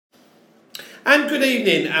And good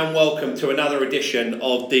evening and welcome to another edition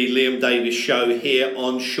of the Liam Davis Show here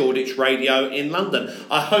on Shoreditch Radio in London.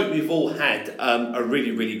 I hope you've all had a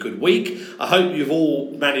really good week. I hope you've all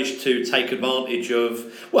managed to take advantage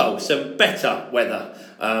of, well, some better weather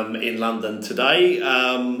in London today.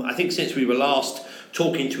 I think since we were last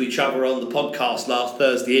talking to each other on the podcast last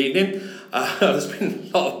Thursday evening, there's been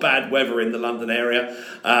a lot of bad weather in the London area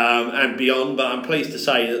and beyond, but I'm pleased to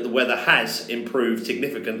say that the weather has improved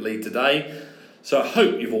significantly today. So I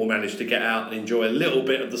hope you've all managed to get out and enjoy a little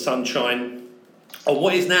bit of the sunshine on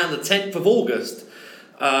what is now the 10th of August.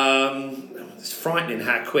 It's frightening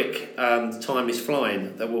how quick the time is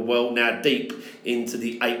flying, that we're well now deep into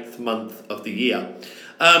the 8th month of the year.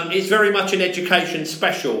 It's very much an education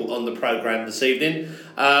special on the programme this evening.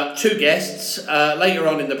 Two guests. Later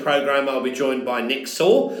on in the programme, I'll be joined by Nick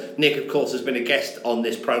Soar. Nick, of course, has been a guest on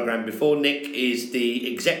this programme before. Nick is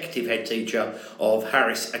the executive head teacher of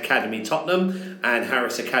Harris Academy Tottenham and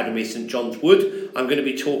Harris Academy St John's Wood. I'm going to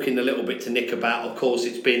be talking a little bit to Nick about, of course,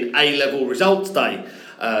 it's been A-level results day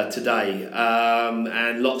today.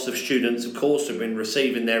 And lots of students, of course, have been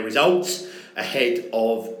receiving their results ahead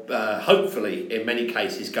of, hopefully, in many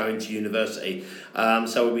cases, going to university.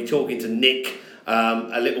 So we'll be talking to Nick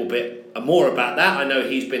a little bit more about that. I know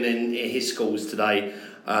he's been in his schools today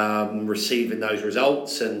receiving those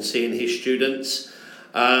results and seeing his students.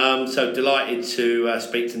 So delighted to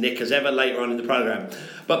speak to Nick as ever later on in the programme.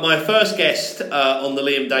 But my first guest on the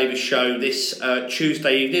Liam Davis Show this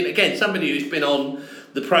Tuesday evening, again, somebody who's been on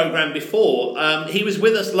the programme before. He was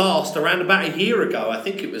with us last around about a year ago. I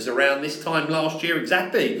think it was around this time last year,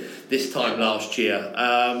 exactly this time last year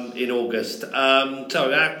in August.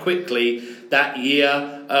 So how quickly that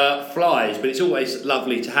year flies, but it's always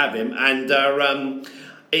lovely to have him. And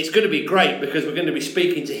it's going to be great because we're going to be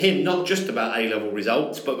speaking to him not just about A-level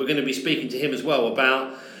results, but we're going to be speaking to him as well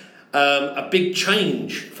about a big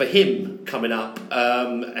change for him coming up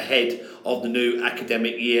ahead of the new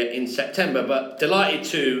academic year in September. But delighted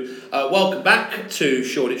to welcome back to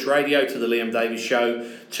Shoreditch Radio, to the Liam Davis Show,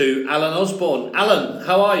 to Allan Osborne. Allan,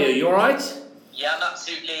 how are you? You all right? Yeah, I'm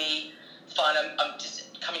absolutely fine. I'm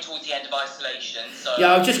just coming towards the end of isolation. So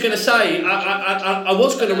yeah, I was just going to say, I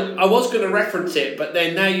was going to reference it, but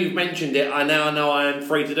then now you've mentioned it, I now know I am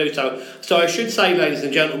free to do so. So I should say, ladies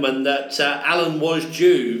and gentlemen, that Allan was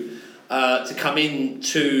due to come in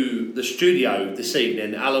to the studio this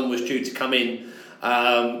evening. Allan was due to come in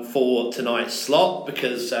for tonight's slot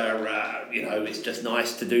because, it's just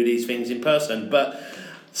nice to do these things in person. But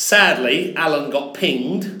sadly, Allan got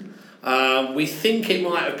pinged. We think it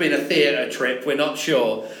might have been a theatre trip, we're not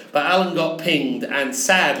sure. But Allan got pinged, and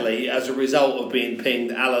sadly, as a result of being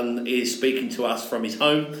pinged, Allan is speaking to us from his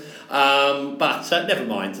home. But never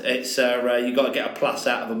mind. It's you've got to get a plus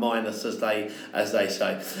out of a minus, as they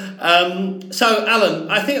say. So, Allan,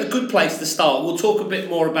 I think a good place to start. We'll talk a bit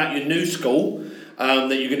more about your new school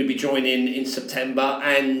that you're going to be joining in September,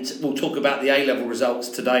 and we'll talk about the A-level results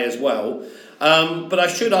today as well. But I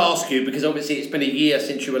should ask you, because obviously it's been a year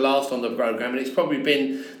since you were last on the programme, and it's probably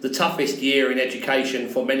been the toughest year in education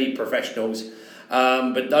for many professionals.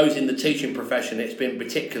 But those in the teaching profession, it's been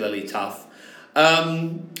particularly tough.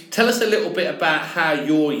 Tell us a little bit about how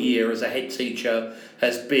your year as a head teacher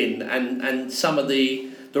has been, and some of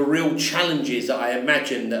the real challenges that I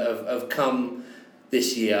imagine that have come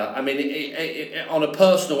this year. I mean, on a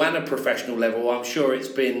personal and a professional level, I'm sure it's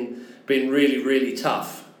been really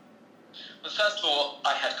tough. Well, first of all,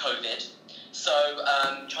 I had COVID, so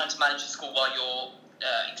trying to manage a school while you're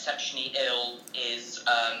exceptionally ill is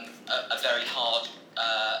a very hard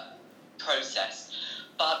process.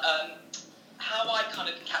 But how I kind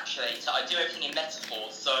of encapsulate it, I do everything in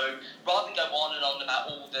metaphors. So rather than go on and on about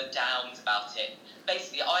all the downs about it,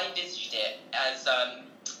 basically I envisaged it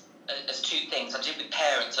as two things. I did it with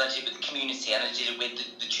parents, and I did it with the community, and I did it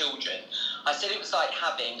with the children. I said it was like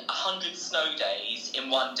having 100 snow days in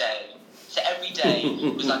one day. So every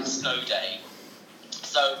day was like a snow day.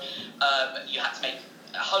 So you had to make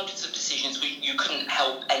hundreds of decisions where you couldn't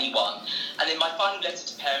help anyone. And then my final letter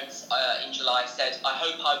to parents in July said, I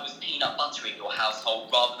hope I was peanut butter in your household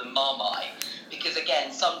rather than Marmite. Because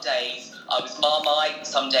again, some days I was Marmite,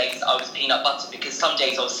 some days I was peanut butter, because some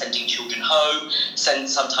days I was sending children home,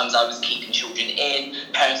 sometimes I was keeping children in,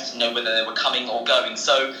 parents didn't know whether they were coming or going.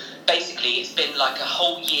 So basically it's been like a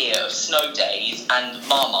whole year of snow days and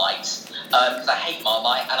Marmite. Because I hate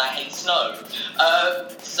Marmite and I hate snow.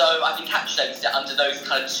 So I've encapsulated it under those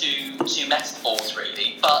kind of two metaphors,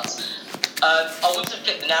 really. But I want to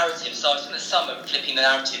flip the narrative, so I spent the summer flipping the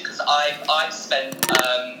narrative, because I've spent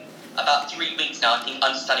about 3 weeks now, I think,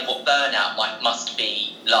 understanding what burnout must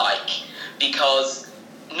be like, because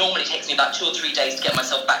normally it takes takes me about 2 or 3 days to get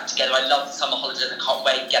myself back together. I love the summer holidays. I can't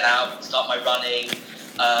wait to get out, start my running,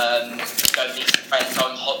 go meet some friends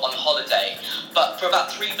on holiday. But for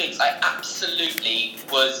about 3 weeks, I absolutely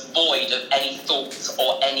was void of any thoughts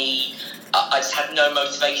or any... I just had no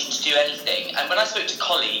motivation to do anything. And when I spoke to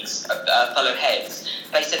colleagues, fellow heads,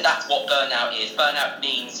 they said that's what burnout is. Burnout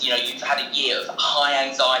means, you've had a year of high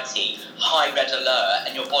anxiety, high red alert,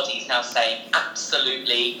 and your body is now saying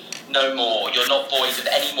absolutely no more. You're not void of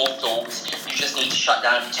any more thoughts. You just need to shut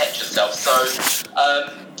down and protect yourself. So,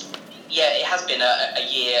 it has been a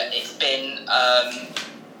year. It's been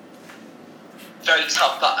very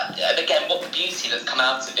tough, but again, what the beauty that's come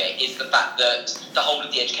out of it is the fact that the whole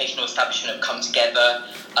of the educational establishment have come together.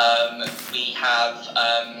 We have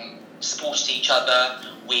supported each other.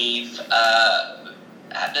 We've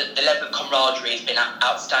the level of camaraderie has been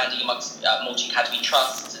outstanding amongst multi-academy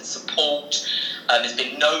trusts and support. There's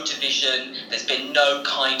been no division. There's been no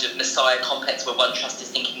kind of messiah complex where one trust is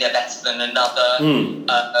thinking they're better than another.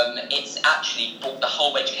 It's actually brought the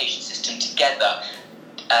whole education system together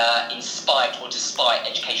in spite or despite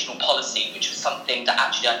educational policy, which was something that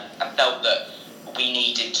actually I felt that we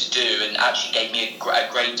needed to do, and actually gave me a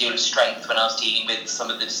great deal of strength when I was dealing with some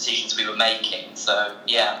of the decisions we were making. So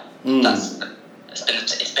it's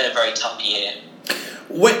been a very tough year.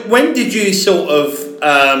 When did you sort of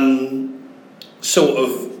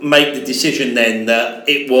make the decision then that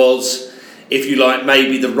it was, if you like,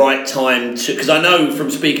 maybe the right time to? Because I know from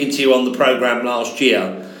speaking to you on the programme last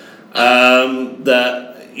year that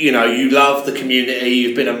you love the community.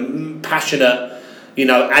 You've been a passionate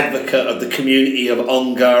advocate of the community of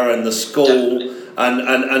Ongar and the school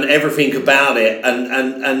and everything about it,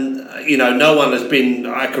 and no one has been,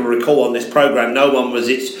 I can recall on this programme, no one was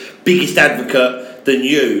its biggest advocate than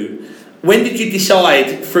you. When did you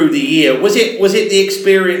decide through the year? Was it the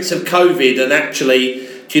experience of COVID and actually,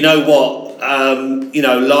 do you know what,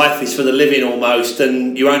 life is for the living almost,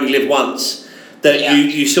 and you only live once, that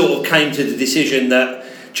you sort of came to the decision that,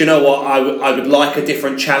 do you know what, I would like a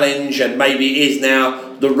different challenge, and maybe it is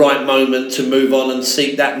now the right moment to move on and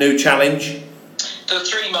seek that new challenge? There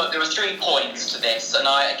were 3 points to this, and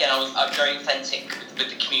I'm very authentic with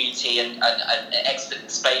the community and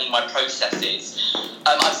explaining my processes.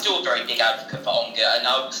 I'm still a very big advocate for Ongar, and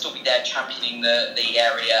I will still be there championing the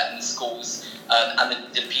area and the schools and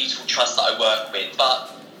the beautiful trust that I work with.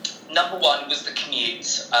 But number one was the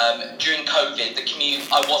commute. During COVID, the commute,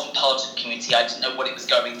 I wasn't part of the community. I didn't know what it was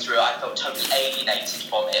going through. I felt totally alienated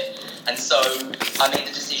from it. And so I made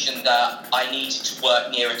the decision that I needed to work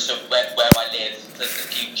nearer to where I live for the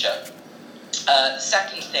future. The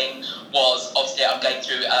second thing was, obviously, I'm going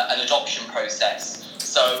through an adoption process.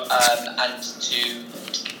 So, and to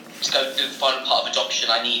go through the final part of adoption,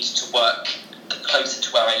 I needed to work closer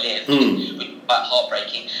to where I live, which was quite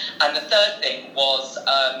heartbreaking. And the third thing was,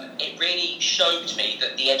 it really showed me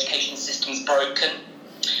that the education system's broken.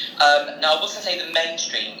 Now, I wasn't going to say the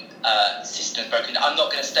mainstream system is broken. I'm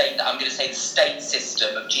not going to state that. I'm going to say the state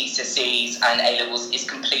system of GCSEs and A-levels is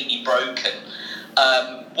completely broken.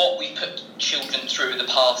 What we put children through the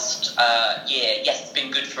past year, yes, it's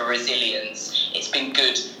been good for resilience. It's been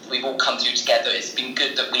good that we've all come through together. It's been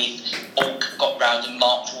good that we've all got round and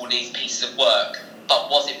marked all these pieces of work. But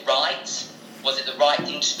was it right? Was it the right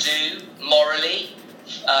thing to do morally?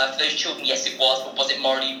 For those children, yes, it was. But was it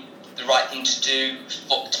morally the right thing to do to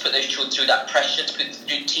put those children through that pressure, to put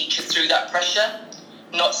the teachers through that pressure?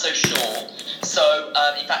 Not so sure. So,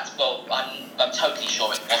 in fact, I'm totally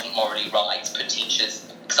sure it wasn't morally right to put teachers,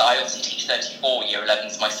 because I obviously teach 34 Year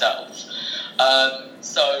 11s myself.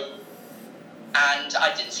 And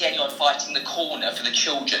I didn't see anyone fighting the corner for the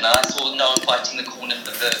children, and I saw no one fighting the corner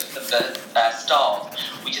for the staff.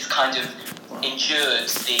 We just kind of endured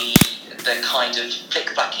the kind of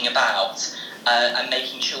flick-flacking about and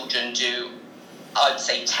making children do, I'd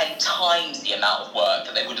say, 10 times the amount of work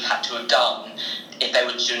that they would have had to have done if they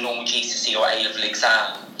were to do a normal GCSE or A-level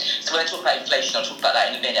exam. So when I talk about inflation, I'll talk about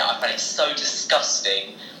that in a minute. I find it so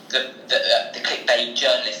disgusting that the clickbait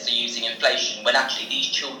journalists are using inflation when actually these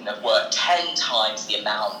children have worked 10 times the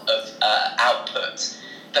amount of output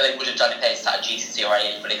that they would have done if they had sat a GCSE or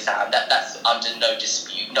A-level exam. That's under no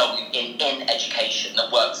dispute. No one in education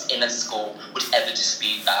that works in a school would ever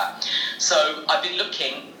dispute that. So I've been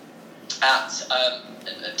looking at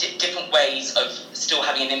different ways of still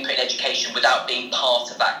having an input in education without being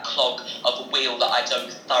part of that clog of a wheel that I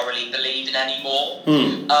don't thoroughly believe in anymore.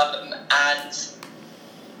 And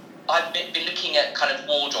I've been looking at kind of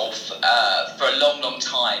Waldorf for a long, long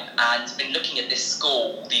time, and been looking at these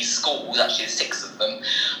schools, actually 6 of them,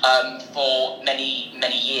 for many,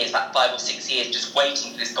 many years, about 5 or 6 years, just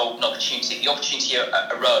waiting for this golden opportunity. The opportunity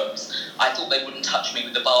arose. I thought they wouldn't touch me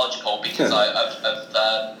with the barge pole because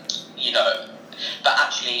but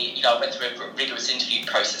actually, I went through a rigorous interview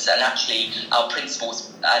process, and actually our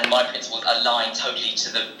principals and my principals aligned totally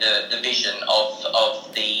to the vision of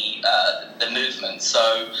the movement.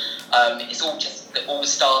 So it's all the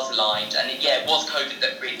stars aligned, and it was COVID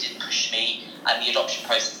that really did push me, and the adoption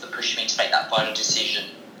process that pushed me to make that final decision.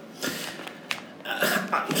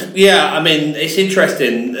 Yeah, I mean, it's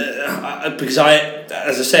interesting because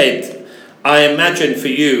as I said, I imagine for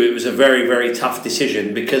you it was a very, very tough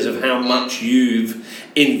decision because of how much you've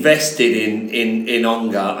invested in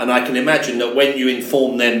Onga, and I can imagine that when you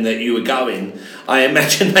informed them that you were going, I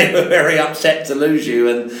imagine they were very upset to lose you,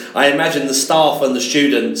 and I imagine the staff and the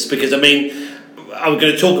students, because I mean, I'm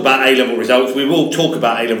going to talk about A-level results. We will talk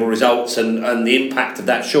about A-level results and the impact of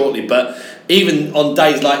that shortly, but even on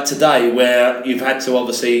days like today where you've had to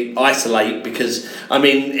obviously isolate, because I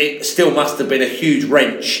mean it still must have been a huge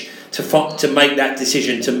wrench to make that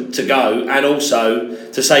decision to go, and also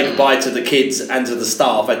to say goodbye to the kids and to the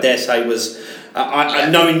staff. I dare say was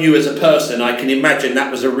knowing you as a person, I can imagine that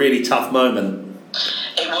was a really tough moment.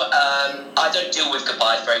 I don't deal with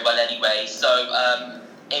goodbyes very well anyway, so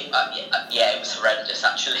it was horrendous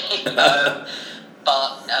actually.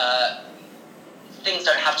 But things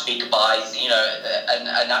don't have to be goodbyes,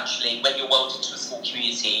 and actually when you're welded to a small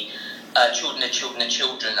community, children are children are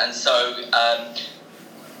children, and so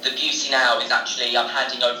the beauty now is actually I'm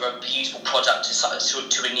handing over a beautiful product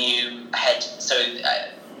to a new head. So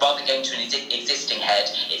rather than going to an existing head,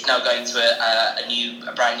 it's now going to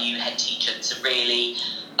a brand new head teacher to really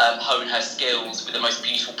hone her skills with the most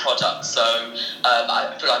beautiful product. So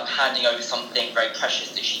I feel like I'm handing over something very precious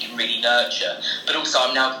that she can really nurture. But also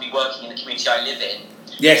I'm now going to be working in the community I live in.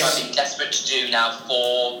 Yes. I've been desperate to do now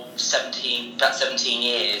for about 17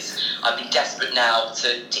 years. I've been desperate now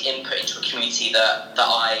to input into a community that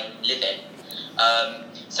I live in.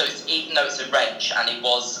 So even though it's a wrench and it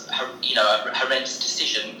was a horrendous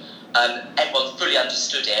decision, everyone fully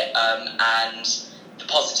understood it, and the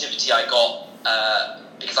positivity I got,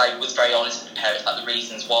 because I was very honest with the parents about the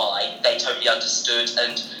reasons why, they totally understood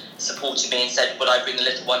and supported me and said, would I bring the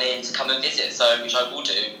little one in to come and visit? So, which I will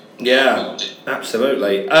do. Yeah,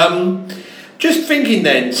 absolutely. Just thinking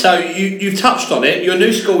then, so you've touched on it, your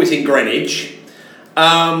new school is in Greenwich.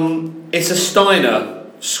 It's a Steiner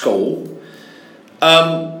school.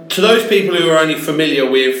 To those people who are only familiar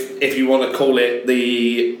with, if you want to call it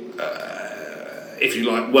the, if you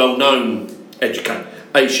like, well-known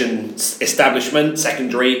education establishment,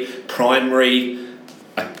 secondary, primary,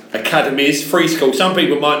 academies, free schools. Some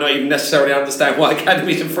people might not even necessarily understand what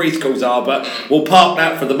academies and free schools are, but we'll park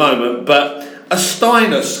that for the moment. But a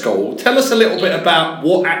Steiner school, tell us a little bit about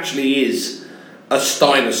what actually is a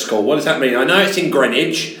Steiner school. What does that mean? I know it's in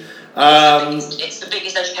Greenwich. It's the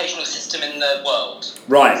biggest educational system in the world.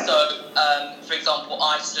 Right. So, for example,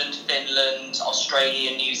 Iceland, Finland,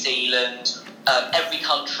 Australia, New Zealand, every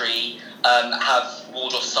country have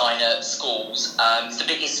Waldorf Steiner schools. It's the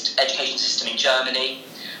biggest education system in Germany.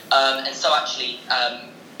 And so actually,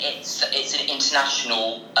 it's an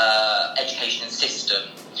international education system.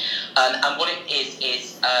 And what it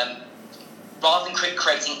is rather than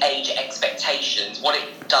creating age expectations, what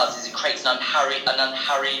it does is it creates an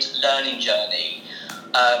unhurried learning journey,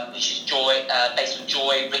 which is joy, based on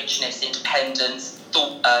joy, richness, independence,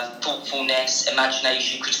 thoughtfulness,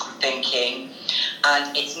 imagination, critical thinking.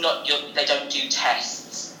 And it's not they don't do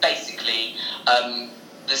tests. Basically,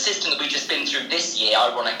 the system that we've just been through this year,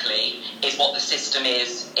 ironically, is what the system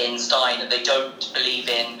is in Steiner. They don't believe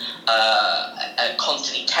in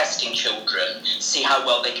constantly testing children, see how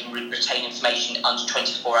well they can retain information under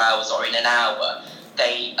 24 hours or in an hour.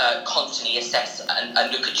 They constantly assess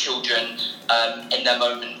and look at children in their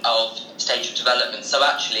moment of stage of development. So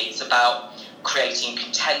actually, it's about creating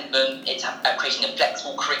contentment, it's creating a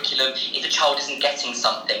flexible curriculum. If a child isn't getting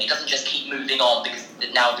something, it doesn't just keep moving on because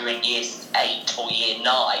now they're in year 8 or year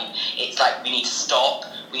 9. It's like we need to stop,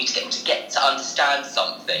 we need to get them to understand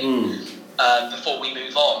something before we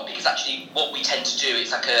move on, because actually what we tend to do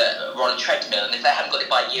is like we're on a treadmill, and if they haven't got it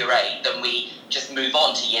by year 8, then we just move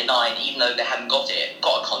on to year 9 even though they haven't got a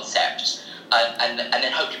concept. And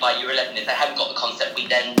then hopefully by year 11, if they haven't got the concept, we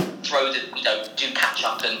then do catch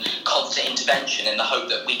up and constant intervention in the hope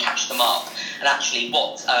that we catch them up. And actually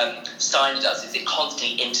what Steiner does is it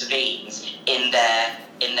constantly intervenes in their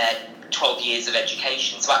 12 years of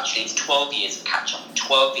education. So actually it's 12 years of catch up,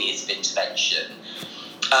 12 years of intervention.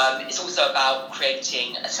 It's also about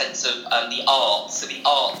creating a sense of the arts. So the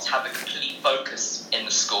arts have a complete focus in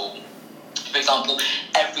the school. For example,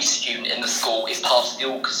 every student in the school is part of the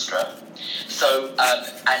orchestra. So,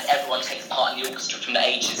 and everyone takes part in the orchestra from the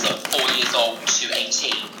ages of 4 years old to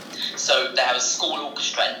 18. So they have a school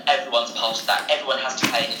orchestra and everyone's part of that. Everyone has to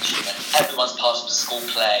play an instrument. Everyone's part of the school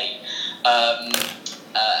play.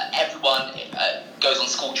 Everyone goes on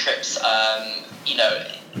school trips,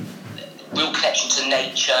 real connection to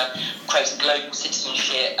nature, creating global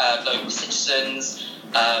citizenship, global citizens,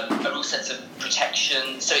 a real sense of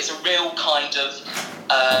protection. So it's a real kind of,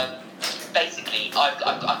 basically,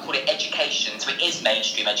 I call it education. So it is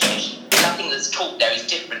mainstream education. Nothing that's taught there is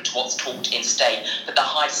different to what's taught in state, but the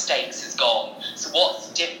high stakes is gone. So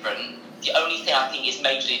what's different, the only thing I think is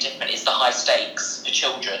majorly different is the high stakes for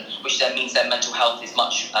children, which then means their mental health is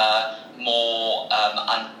much more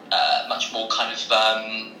kind of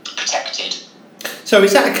protected. So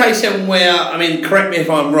is that a case then where, I mean, correct me if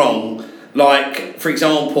I'm wrong, like, for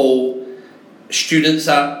example, students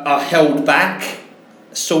are held back,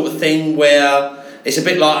 sort of thing, where it's a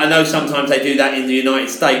bit like, I know sometimes they do that in the United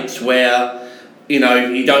States where, you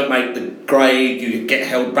don't make the grade, you get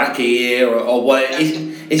held back a year or what.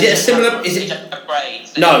 Is it a similar... They don't have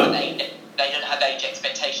grades. They don't have age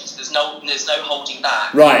expectations. There's no holding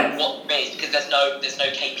back. Right. What it is, because there's no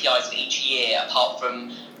KPIs for each year apart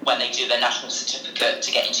from when they do their national certificate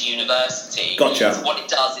to get into university. Gotcha. So what it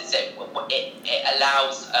does is it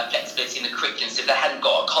allows flexibility in the curriculum. So if they hadn't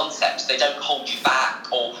got a concept, they don't hold you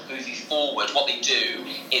back or move you forward. What they do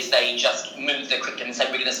is they just move the curriculum and say,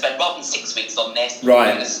 we're going to spend rather than 6 weeks on this, right,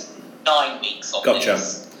 we're going to spend 9 weeks on gotcha.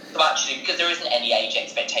 this. So actually, because there isn't any age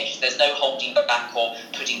expectation, there's no holding back or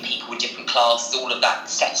putting people in different classes, all of that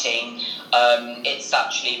setting. It's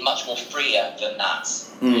actually much more freer than that,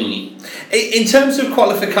 really. In terms of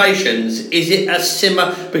qualifications, is it a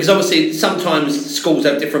similar... Because obviously sometimes schools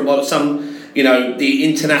have different models. Some, the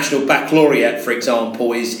International Baccalaureate, for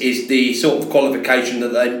example, is the sort of qualification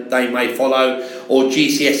that they may follow, or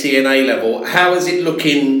GCSE and A-level. How is it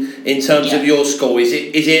looking in terms of your school? Is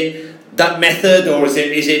it that method, or is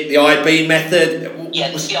it the IB method? Yeah,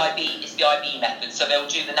 it's the IB method. So they'll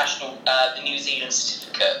do the the New Zealand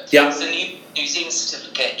certificate. Yeah. So the New Zealand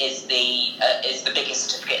certificate is the biggest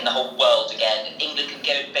certificate in the whole world. Again, England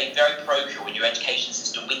can be very parochial in your education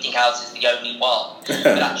system. We think ours is the only one,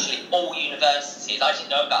 but actually all universities, I didn't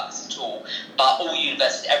know about this at all, but all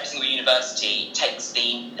universities, every single university takes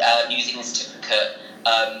the New Zealand certificate,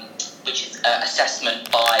 which is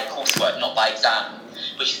assessment by coursework, not by exam,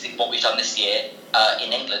 which is what we've done this year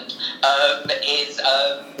in England,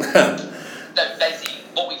 so basically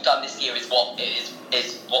what we've done this year is what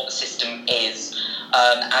the system is,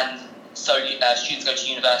 and so students go to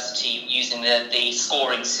university using the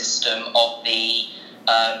scoring system of the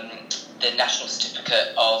National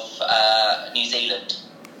Certificate of New Zealand.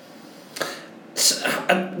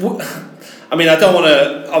 I mean, I don't want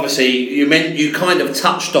to... Obviously, you kind of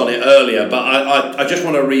touched on it earlier, but I just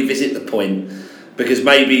want to revisit the point, because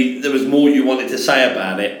maybe there was more you wanted to say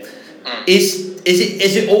about it. Is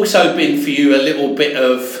it also been for you a little bit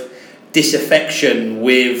of disaffection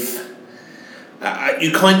with...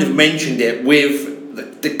 you kind of mentioned it,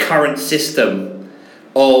 with the current system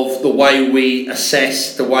of the way we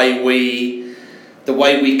assess, the way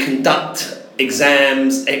we conduct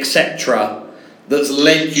exams, etc., that's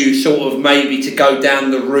led you sort of maybe to go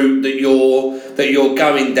down the route that you're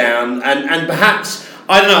going down, and perhaps,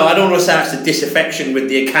 I don't know, I don't want to say that's a disaffection with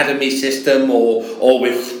the academy system or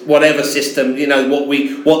with whatever system,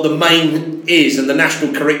 what the main is, and the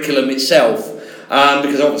national curriculum itself,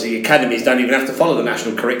 because obviously academies don't even have to follow the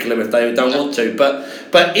national curriculum if they don't want to,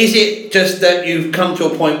 but is it just that you've come to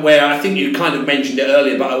a point where, I think you kind of mentioned it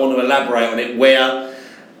earlier, but I want to elaborate on it, where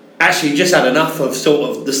actually just had enough of sort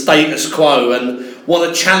of the status quo and want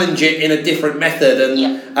to challenge it in a different method,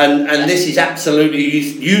 and this is absolutely,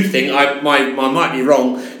 you think, I might be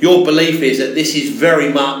wrong, your belief is that this is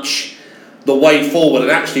very much the way forward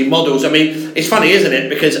and actually models. I mean, it's funny, isn't it,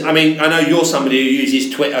 because I mean, I know you're somebody who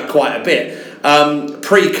uses Twitter quite a bit.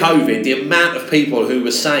 Pre-COVID, the amount of people who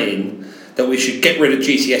were saying that we should get rid of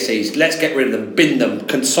GCSEs, let's get rid of them, bin them,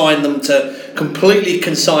 completely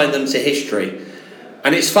consign them to history.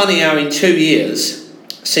 And it's funny how in 2 years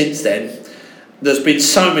since then, there's been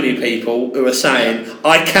so many people who are saying,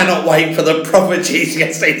 I cannot wait for the proper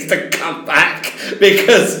GCSEs to come back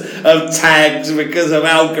because of tags, because of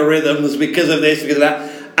algorithms, because of this, because of that.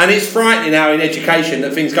 And it's frightening now in education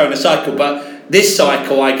that things go in a cycle, but this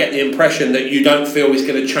cycle I get the impression that you don't feel is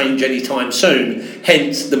going to change anytime soon,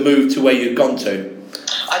 hence the move to where you've gone to.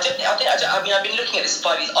 I mean, I've been looking at this for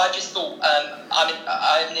 5 years. I just thought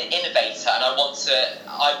I'm an innovator, and I want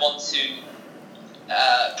to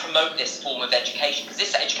promote this form of education, because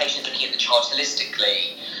this education is looking at the child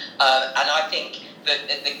holistically, and I think that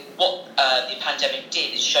what the pandemic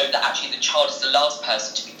did is show that actually the child is the last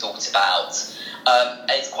person to be thought about.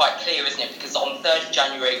 It's quite clear, isn't it? Because on the 3rd of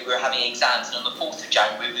January we were having exams, and on the 4th of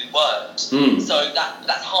January we weren't. So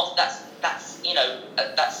that's half. That's you know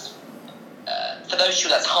that's. For those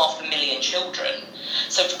children, that's 500,000 children.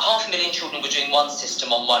 So 500,000 children were doing one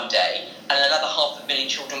system on one day, and another 500,000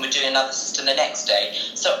 children were doing another system the next day.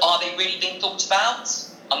 So are they really being thought about?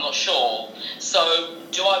 I'm not sure. So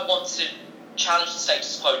do I want to challenge the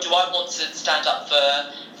status quo? Do I want to stand up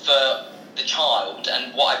for the child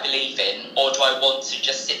and what I believe in, or do I want to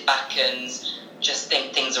just sit back and just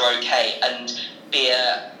think things are okay and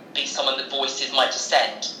be someone that voices my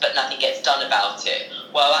dissent, but nothing gets done about it?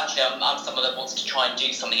 Well, actually, I'm someone that wants to try and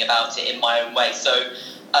do something about it in my own way. So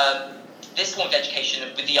this form of education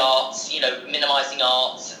with the arts, minimising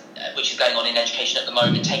arts, which is going on in education at the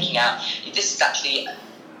moment, taking out, this is actually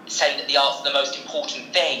saying that the arts are the most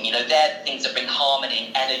important thing. They're the things that bring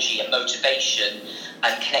harmony, energy and motivation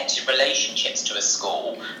and connected relationships to a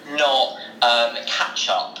school, not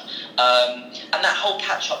catch-up. And that whole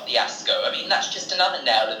catch-up fiasco, I mean, that's just another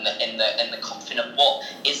nail in the coffin of what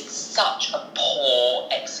is such a poor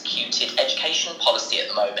executed education policy at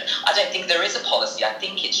the moment. I don't think there is a policy. I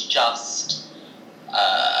think it's just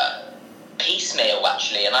piecemeal,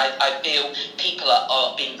 actually. And I feel people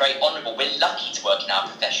are being very honourable. We're lucky to work in our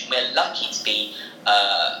profession. We're lucky to be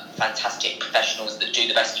fantastic professionals that do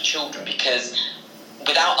the best for children, because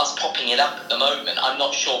without us propping it up at the moment, I'm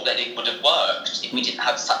not sure that it would have worked if we didn't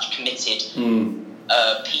have such committed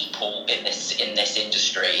people in this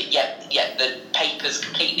industry. Yet the papers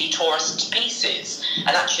completely tore us to pieces.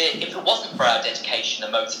 And actually, if it wasn't for our dedication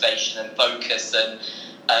and motivation and focus and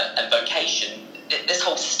vocation, this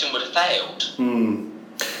whole system would have failed.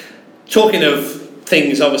 Talking of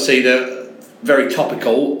things, obviously, that are very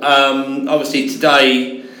topical. Obviously,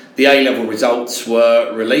 today the A-level results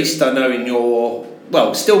were released. I know in your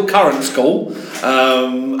still current school,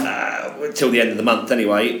 till the end of the month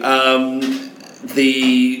anyway,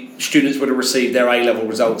 the students would have received their A-level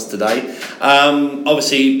results today.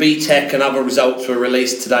 Obviously, BTEC and other results were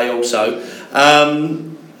released today also.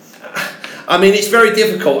 I mean, it's very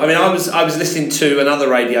difficult. I mean, I was listening to another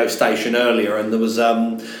radio station earlier, and there was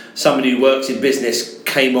somebody who works in business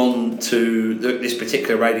came on to this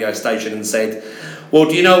particular radio station and said, well,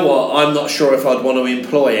 do you know what? I'm not sure if I'd want to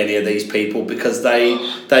employ any of these people because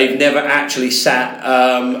they've never actually sat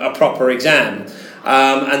a proper exam.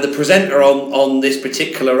 And the presenter on this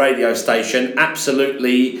particular radio station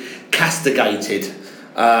absolutely castigated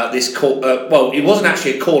this call. Well, it wasn't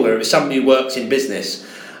actually a caller; it was somebody who works in business,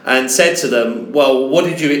 and said to them, "Well, what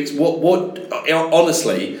did you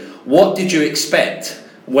honestly? What did you expect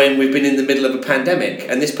when we've been in the middle of a pandemic?"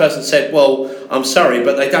 And this person said, "Well, I'm sorry,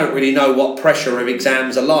 but they don't really know what pressure of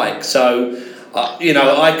exams are like. So,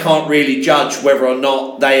 I can't really judge whether or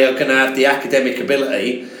not they are going to have the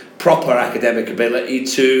proper academic ability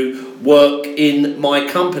to work in my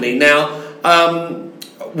company." Now,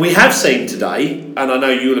 we have seen today, and I know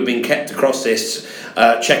you'll have been kept across this,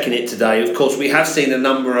 checking it today. Of course, we have seen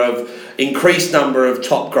increased number of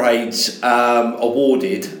top grades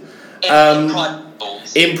awarded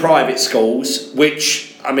in private schools,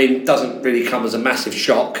 which, I mean, doesn't really come as a massive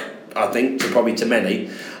shock, I think, probably to many.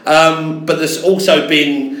 But there's also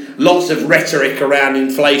been lots of rhetoric around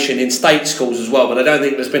inflation in state schools as well, but I don't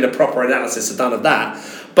think there's been a proper analysis done of that.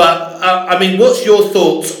 But, I mean, what's your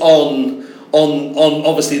thoughts on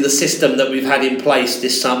obviously the system that we've had in place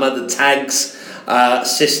this summer, the tags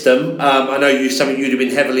system? I know something you'd have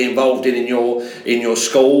been heavily involved in your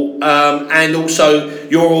school, and also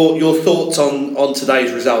your thoughts on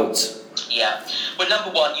today's results. Yeah, well,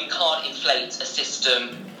 number one, you can't inflate a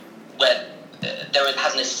system where there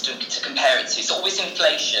hasn't a system to compare it to. So all this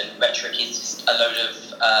inflation rhetoric is just a load of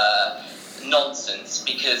nonsense,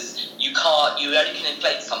 because you only can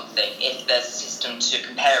inflate something if there's a system to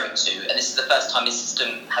compare it to, and this is the first time this system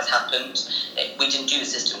has happened. We didn't do the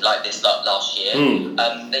system like this last year.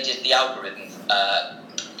 They did the algorithm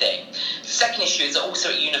thing. The second issue is that also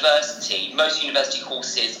at university, most university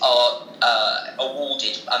courses are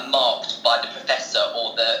awarded and marked by the professor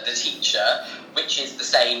or the teacher, which is the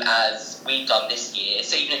same as we've done this year.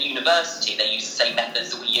 So even at university, they use the same methods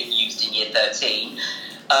that we used in year 13.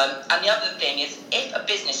 And the other thing is, if a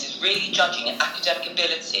business is really judging academic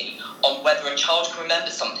ability on whether a child can remember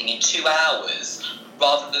something in 2 hours,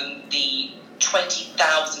 rather than the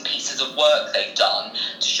 20,000 pieces of work they've done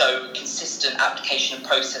to show consistent application and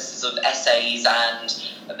processes of essays and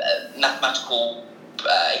mathematical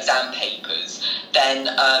exam papers, then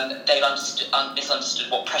they've misunderstood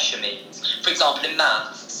what pressure means. For example, in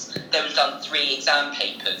maths, they would have done 3 exam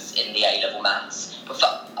papers in the A-level maths, but for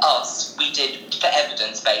us, we did, for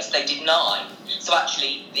evidence-based, they did 9. So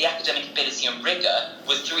actually, the academic ability and rigour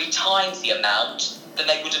was 3 times the amount than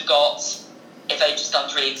they would have got if they'd just done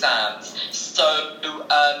 3 exams. So,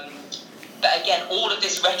 but again, all of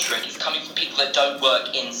this rhetoric is coming from people that don't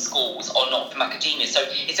work in schools or not from academia. So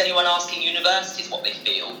is anyone asking universities what they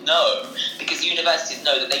feel? No, because universities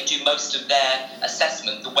know that they do most of their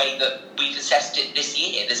assessment the way that we've assessed it this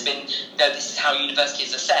year. There's been, this is how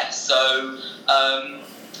universities assess. So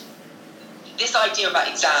this idea about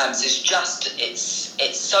exams is just,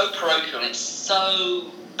 it's so parochial, it's so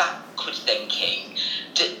backward thinking.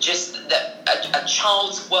 Just that a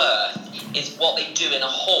child's worth is what they do in a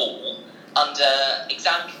hall under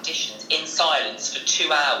exam conditions in silence for 2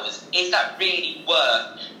 hours. Is that really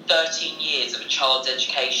worth 13 years of a child's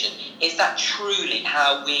education? Is that truly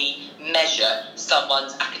how we measure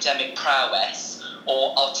someone's academic prowess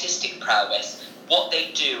or artistic prowess? What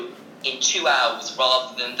they do in 2 hours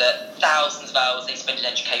rather than the thousands of hours they spend in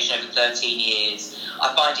education over 13 years.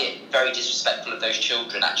 I find it very disrespectful of those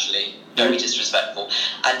children, actually. Very disrespectful.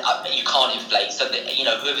 And you can't inflate. So that,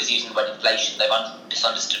 whoever's using the word inflation, they've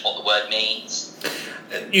misunderstood what the word means.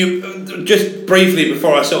 You just briefly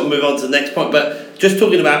before I sort of move on to the next point, but just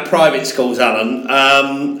talking about private schools, Allan.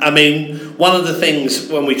 I mean, one of the things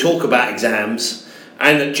when we talk about exams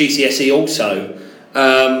and at GCSE also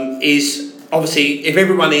is obviously if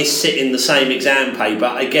everyone is sitting the same exam paper,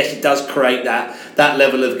 I guess it does create that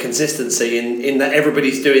level of consistency in that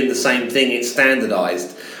everybody's doing the same thing. It's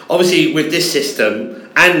standardised. Obviously, with this system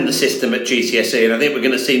and the system at GCSE, and I think we're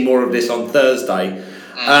going to see more of this on Thursday.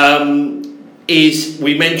 Is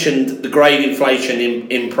we mentioned the grade inflation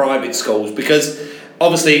in private schools because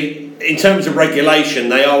obviously in terms of regulation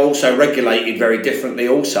they are also regulated very differently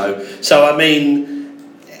also. So I mean,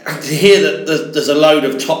 to hear that there's a load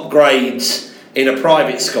of top grades in a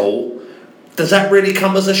private school, does that really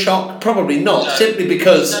come as a shock? Probably not, simply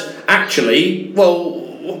because actually, well,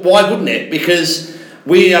 why wouldn't it? Because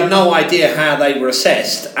we have no idea how they were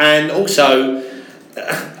assessed, and also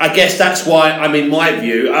I guess that's why, my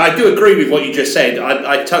view, I do agree with what you just said.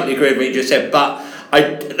 I totally agree with what you just said, but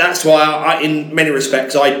that's why, in many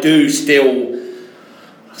respects, I do still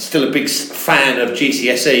a big fan of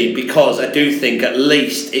GCSE because I do think at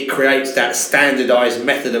least it creates that standardised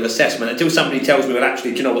method of assessment until somebody tells me, well,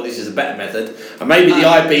 actually, do you know what, this is a better method? And maybe the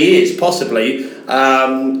IB is, possibly.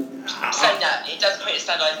 Saying that, it does create a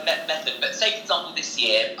standardised method, but say, for example, this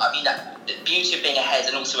year, the beauty of being a head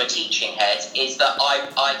and also a teaching head is that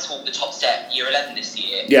I taught the top step year 11 this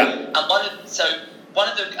year. Yeah. And so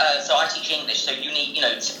I teach English, so you need,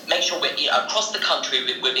 to make sure we're, across the country,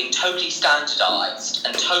 we're being totally standardised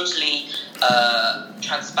and totally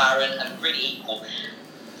transparent and really equal.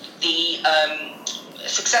 The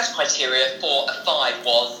success criteria for a 5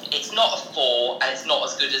 was, it's not a 4 and it's not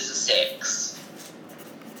as good as a 6.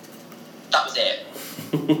 That was it.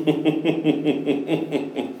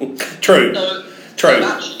 True. True. So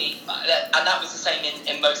actually, and that was the same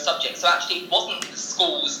in most subjects. So actually, it wasn't the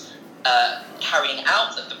schools carrying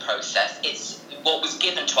out of the process. It's what was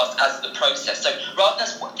given to us as the process. So rather than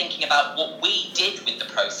us thinking about what we did with the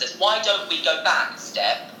process, why don't we go back a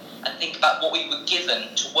step and think about what we were given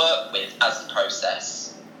to work with as the process?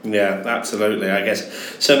 Yeah, absolutely. I guess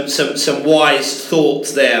some wise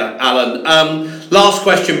thoughts there, Allan. Last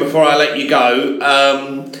question before I let you go.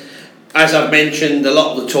 As I've mentioned, a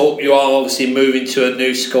lot of the talk, you are obviously moving to a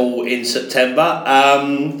new school in September.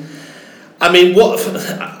 In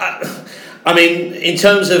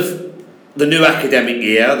terms of the new academic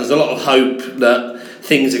year, there's a lot of hope that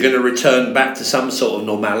things are going to return back to some sort of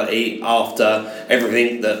normality after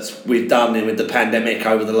everything that we've done with the pandemic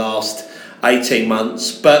over the last 18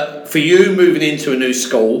 months. But for you, moving into a new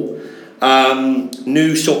school,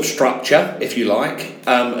 new sort of structure, if you like,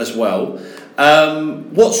 as well,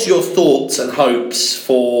 what's your thoughts and hopes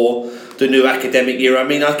for the new academic year?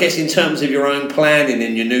 I guess in terms of your own planning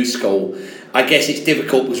in your new school, I guess it's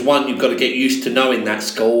difficult because one, you've got to get used to knowing that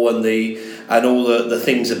school and all the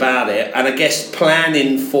things about it, and I guess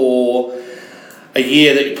planning for a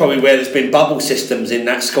year that probably where there's been bubble systems in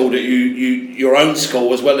that school, that your own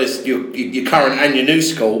school as well as your current and your new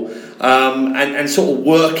school, and sort of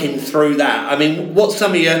working through that. What's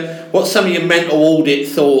some of your mental audit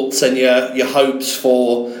thoughts and your hopes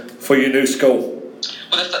for your new school?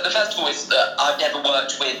 Well, the first of all is that I've never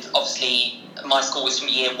worked with, obviously, my school is from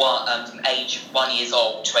from age 1 year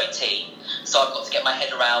old to 18. So I've got to get my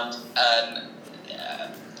head around,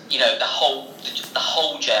 the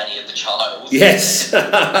whole journey of the child. Yes. It's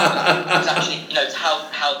actually,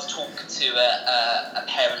 how to talk to a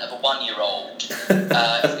parent of a 1 year old is going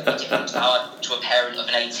to be different to how I talk to a parent of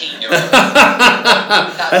an 18-year-old.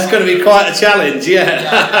 That's going to be quite a challenge, yeah.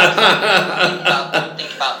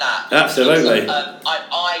 Think about that. Absolutely. Also,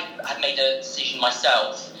 I have made a decision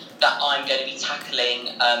myself that I'm going to be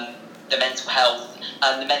tackling the mental health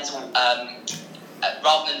and the mental,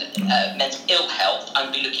 rather than mental ill health,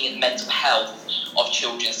 I'm going to be looking at the mental health of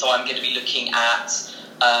children. So I'm going to be looking at,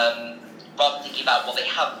 rather than thinking about what they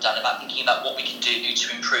haven't done, about thinking about what we can do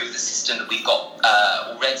to improve the system that we've got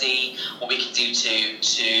already, what we can do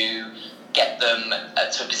to get them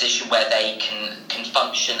to a position where they can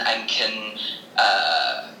function and can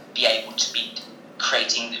be able to be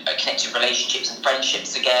creating connected relationships and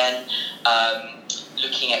friendships again,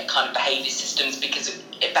 looking at kind of behaviour systems, because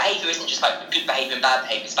behaviour isn't just about good behaviour and bad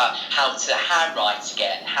behaviour, it's about how to handwrite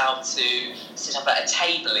again, how to sit up at a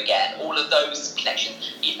table again, all of those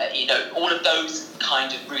connections, all of those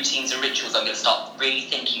kind of routines and rituals I'm going to start really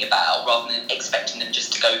thinking about, rather than expecting them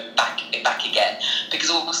just to go back again. Because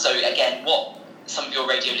also, again, what some of your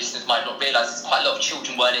radio listeners might not realise is quite a lot of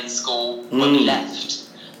children weren't in school when we left.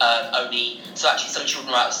 So actually some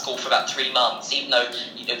children were out of school for about 3 months, even though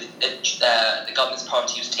the government's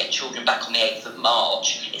priority was to get children back on the 8th of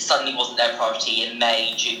March. It suddenly wasn't their priority in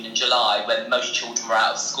May, June and July, when most children were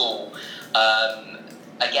out of school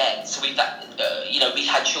again. So we've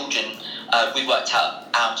had children, we worked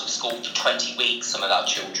out of school for 20 weeks, some of our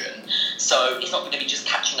children. So it's not going to be just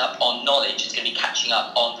catching up on knowledge, it's going to be catching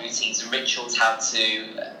up on routines and rituals, how to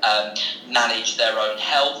manage their own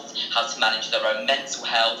health, how to manage their own mental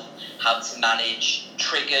health, how to manage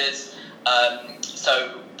triggers.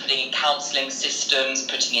 So putting in counselling systems,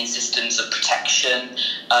 putting in systems of protection,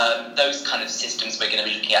 those kind of systems we're going to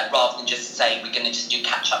be looking at, rather than just saying we're going to just do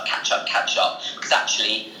catch up. Because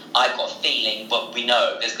actually, I've got a feeling, but we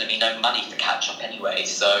know there's going to be no money for catch up anyway.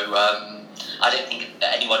 So I don't think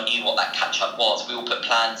that anyone knew what that catch up was. We all put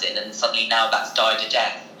plans in, and suddenly now that's died a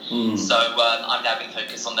death. So I'm now going to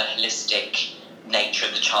focus on the holistic nature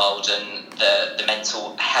of the child and the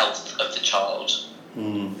mental health of the child.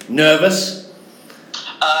 Nervous?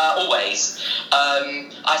 Always.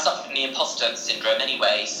 I suffer from the imposter syndrome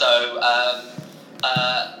anyway, so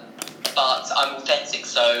but I'm authentic,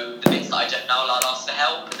 so the bits that I don't know I'll ask for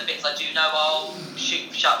help, and the bits I do know I'll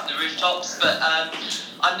shout from the rooftops. But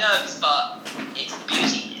I'm nervous, but it's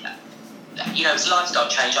beauty. It's a lifestyle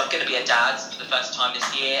change. I'm going to be a dad for the first time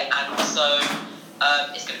this year, and also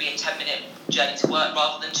it's going to be a 10-minute journey to work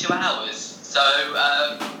rather than 2 hours. So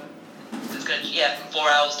it's going to, from 4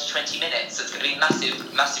 hours to 20 minutes. So it's going to be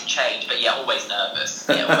massive change. But always nervous.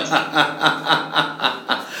 Always.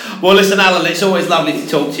 Well, listen, Alan, it's always lovely to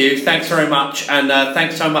talk to you. Thanks very much, and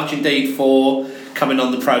thanks so much indeed for coming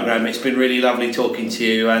on the programme. It's been really lovely talking to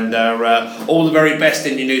you, and all the very best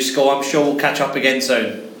in your new school. I'm sure we'll catch up again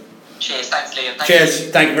soon. Cheers, thanks Liam.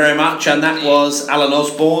 Thank you very much. And that was Allan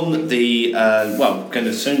Osborne, the going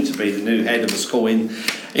to soon to be the new head of a school in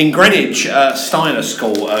Greenwich, Steiner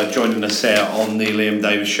School, joining us there on the Liam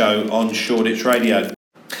Davis Show on Shoreditch Radio.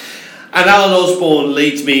 And Allan Osborne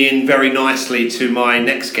leads me in very nicely to my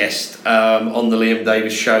next guest on the Liam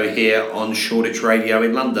Davis Show here on Shoreditch Radio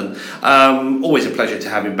in London. Always a pleasure to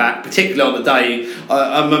have him back, particularly on the day,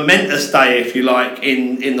 a momentous day, if you like,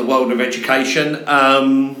 in the world of education.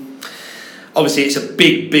 Obviously, it's a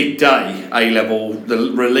big day, A-level,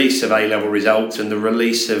 the release of A-level results and the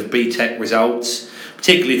release of BTEC results,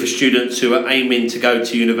 particularly for students who are aiming to go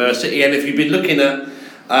to university. And if you've been looking at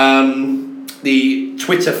the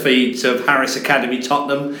Twitter feeds of Harris Academy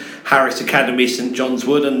Tottenham, Harris Academy St John's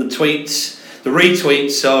Wood, and the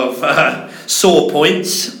retweets of Soar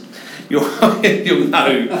points, you'll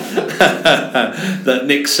know that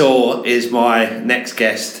Nick Soar is my next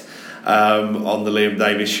guest on the Liam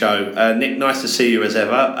Davis Show. Nick, nice to see you as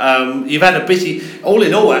ever. You've had a busy, all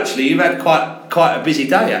in all, actually, you've had quite a busy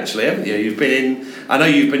day, actually, haven't you? I know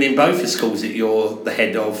you've been in both the schools that you're the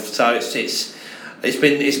head of, so it's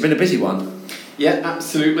been a busy one. Yeah,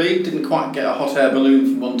 absolutely. Didn't quite get a hot air balloon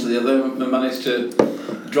from one to the other. I managed to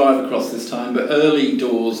drive across this time, but early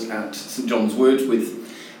doors at St John's Wood with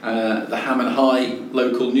the Ham and High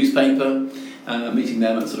local newspaper, meeting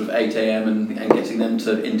them at sort of 8 a.m. and getting them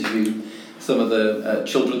to interview some of the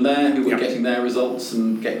children there who were getting their results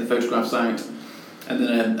and getting the photographs out. And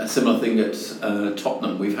then a similar thing at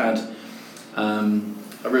Tottenham. We've had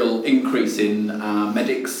a real increase in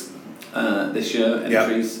medics this year,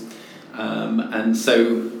 entries. And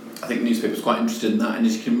so I think the newspaper's quite interested in that, and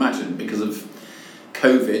as you can imagine, because of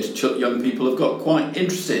COVID, young people have got quite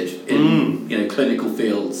interested in clinical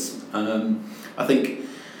fields. I think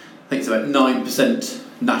it's about 9%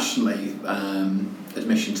 nationally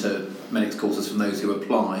admission to medics courses from those who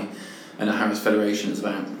apply, and at Harris Federation it's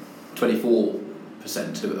about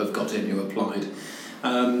 24% who have got in who applied.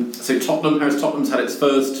 So Harris Tottenham's had its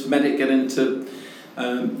first medic get into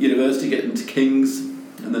university, get into King's,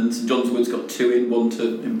 and then St John's Wood's got 2 in, 1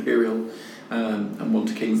 to Imperial and 1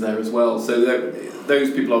 to King's there as well. So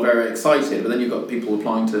those people are very excited, but then you've got people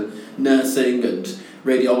applying to nursing and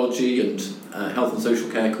radiology and health and social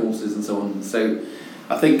care courses and so on. So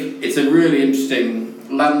I think it's a really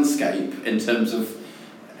interesting landscape in terms of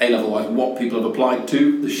A-level wise, what people have applied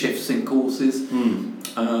to, the shifts in courses,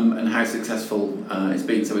 and how successful it's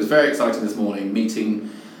been. So it was very exciting this morning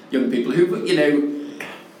meeting young people who,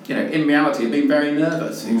 in reality have been very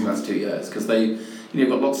nervous these last 2 years, because they,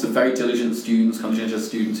 got lots of very diligent students, conscientious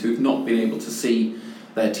students who've not been able to see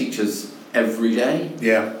their teachers every day.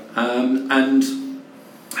 Yeah. And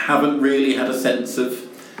haven't really had a sense of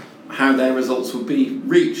how their results would be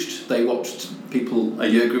reached. They watched people, a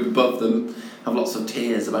year group above them, have lots of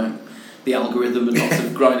tears about the algorithm and lots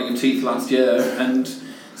of grinding of teeth last year, and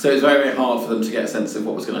so it's very, very hard for them to get a sense of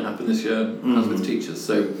what was going to happen this year as with teachers.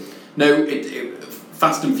 So no, it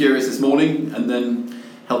fast and furious this morning, and then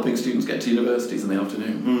helping students get to universities in the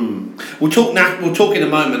afternoon. We'll talk in a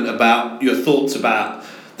moment about your thoughts about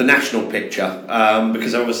the national picture,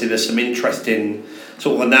 because obviously there's some interesting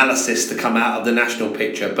sort of analysis to come out of the national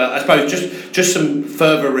picture. But I suppose just some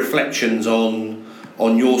further reflections on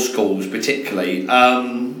your schools particularly.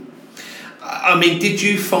 Did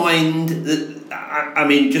you find that,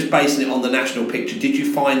 just basing it on the national picture, did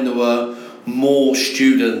you find there were more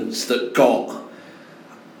students that got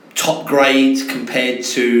top grades compared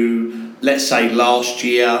to, let's say, last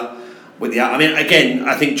year?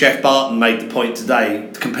 I think Jeff Barton made the point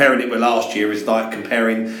today, comparing it with last year is like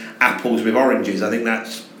comparing apples with oranges. I think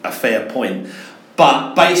that's a fair point.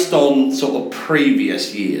 But based on sort of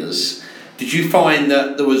previous years, did you find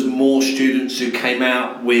that there was more students who came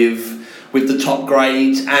out with the top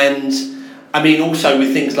grades? And also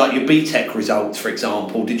with things like your BTEC results, for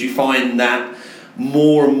example, did you find that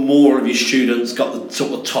more and more of your students got the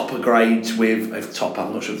sort of topper grades I'm not sure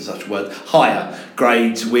if there's such a word, higher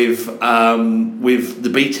grades with the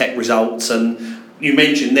BTEC results? And you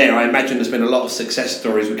mentioned there, I imagine there's been a lot of success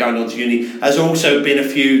stories with going on to uni. Has there also been a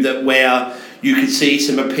few where you could see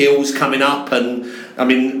some appeals coming up? And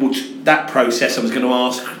that process, I was going to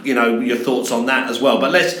ask, your thoughts on that as well.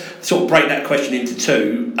 But let's sort of break that question into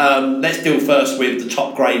two. Let's deal first with the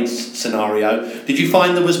top grades scenario. Did you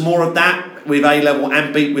find there was more of that with A-level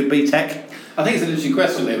and with BTEC? I think it's an interesting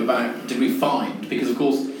question, Liam, about did we find, because of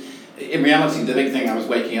course, in reality, the big thing I was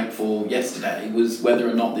waking up for yesterday was whether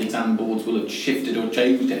or not the exam boards will have shifted or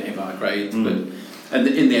changed any of our grades. And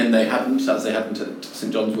in the end, they hadn't, as they hadn't at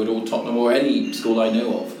St John's Wood or Tottenham or any school I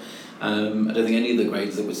know of. I don't think any of the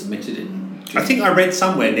grades that were submitted in June. I think I read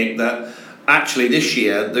somewhere, Nick, that actually this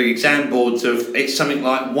year the exam boards it's something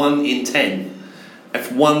like 1 in 10. If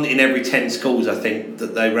 1 in every 10 schools, I think,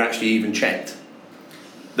 that they were actually even checked.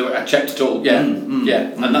 They were checked at all, yeah. And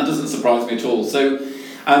that doesn't surprise me at all. So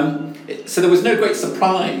there was no great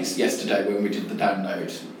surprise yesterday when we did the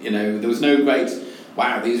download. There was no great,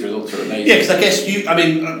 wow, these results are amazing. Yeah, because I guess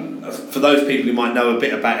for those people who might know a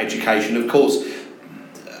bit about education, of course,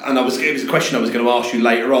 and it was a question I was going to ask you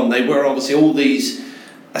later on, they were obviously all these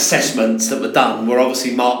assessments that were done were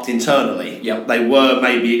obviously marked internally. Yep. They were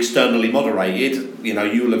maybe externally moderated. You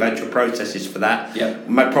will have had your processes for that. Yep.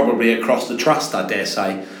 Probably across the trust, I dare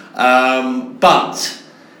say. But,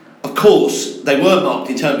 of course, they were marked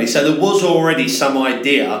internally. So there was already some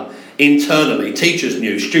idea internally. Teachers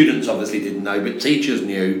knew. Students obviously didn't know, but teachers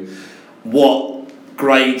knew what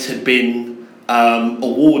grades had been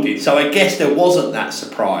awarded. So I guess there wasn't that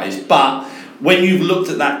surprise. But when you've looked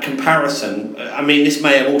at that comparison, this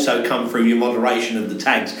may have also come through your moderation of the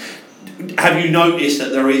tags. Have you noticed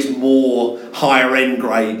that there is more higher end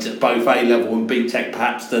grades at both A-level and BTEC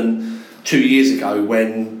perhaps than 2 years ago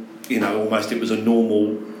when, almost it was a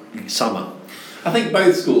normal summer? I think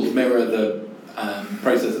both schools mirror the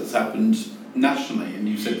process that's happened nationally, and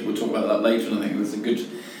you said we'll talk about that later, and I think it's a good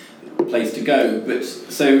place to go. But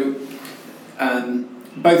so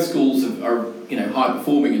both schools are high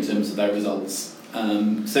performing in terms of their results.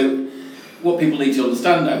 So what people need to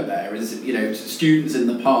understand out there is, students in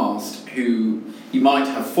the past who you might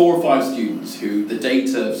have 4 or 5 students who the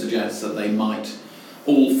data suggests that they might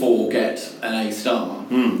all 4 get an A star,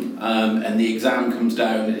 and the exam comes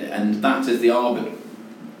down, and that is the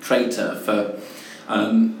arbitrator for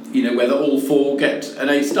whether all 4 get an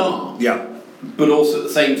A star. Yeah. But also at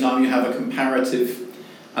the same time you have a comparative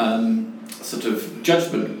sort of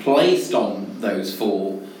judgment placed on those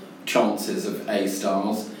 4 chances of A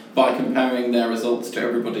stars by comparing their results to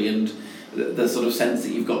everybody, and the sort of sense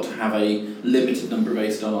that you've got to have a limited number of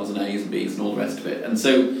A stars and A's and B's and all the rest of it. And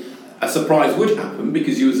so a surprise would happen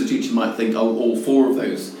because you as a teacher might think, oh, all 4 of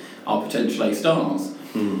those are potential A stars.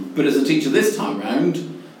 But as a teacher this time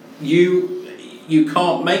round, you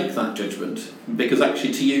can't make that judgment because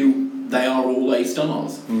actually to you they are all A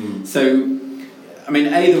stars. So I mean,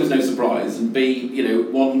 A, there was no surprise, and B,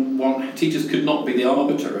 one teachers could not be the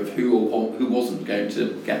arbiter of who or who wasn't going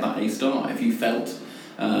to get that A star. If you felt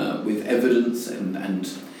with evidence and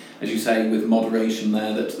as you say with moderation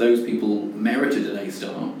there that those people merited an A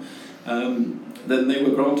star, then they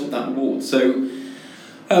were granted that award. So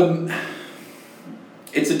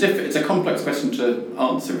it's a complex question to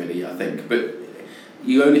answer really, I think, but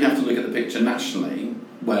you only have to look at the picture nationally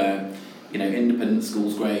where independent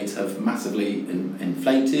schools' grades have massively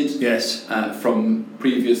inflated. Yes. From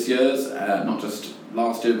previous years, not just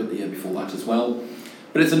last year but the year before that as well.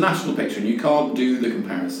 But it's a national picture and you can't do the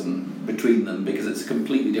comparison between them because it's a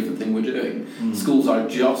completely different thing we're doing. Schools are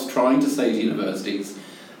just trying to say to universities,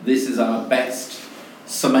 this is our best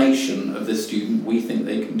summation of this student. We think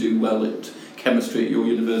they can do well at chemistry at your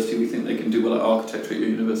university, we think they can do well at architecture at your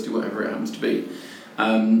university, whatever it happens to be.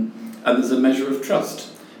 And there's a measure of trust.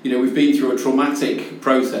 We've been through a traumatic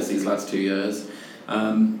process these last 2 years.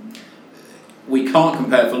 We can't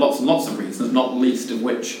compare for lots and lots of reasons, not least of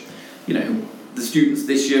which, the students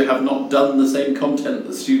this year have not done the same content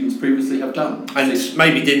that students previously have done. And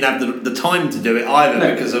maybe didn't have the time to do it either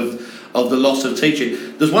because of the loss of teaching.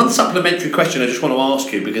 There's one supplementary question I just want to ask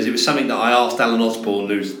you because it was something that I asked Allan Osborne,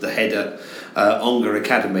 who's the head at Ongar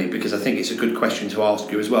Academy, because I think it's a good question to ask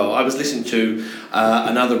you as well. I was listening to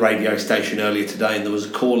another radio station earlier today and there was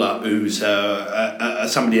a caller who's a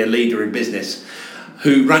leader in business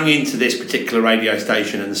who rang into this particular radio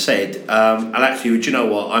station and said, actually, do you know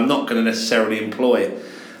what, I'm not going to necessarily employ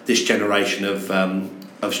this generation of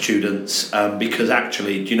students because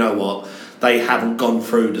actually, do you know what, they haven't gone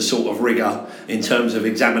through the sort of rigour in terms of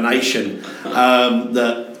examination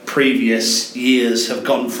that previous years have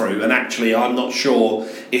gone through, and actually I'm not sure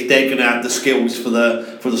if they're going to have the skills for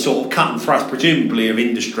the sort of cut and thrust, presumably of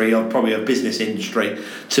industry, or probably of business industry,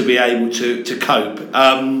 to be able to cope.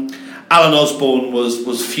 Allan Osborne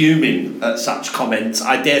was fuming at such comments.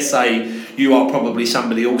 I dare say you are probably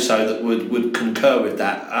somebody also that would concur with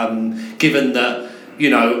that, given that,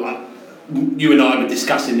 you and I were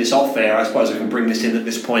discussing this off air. I suppose I can bring this in at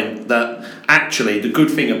this point, that actually the good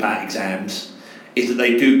thing about exams is that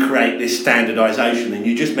they do create this standardisation, and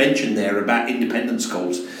you just mentioned there about independent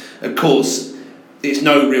schools. Of course, it's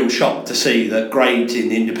no real shock to see that grades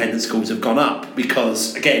in independent schools have gone up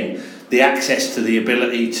because, again, the access to the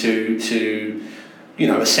ability to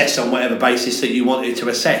assess on whatever basis that you wanted to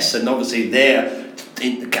assess, and obviously their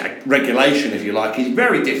regulation, if you like, is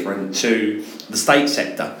very different to the state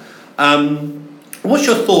sector. What's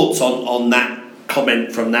your thoughts on that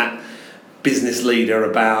comment from that business leader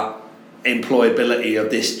about employability of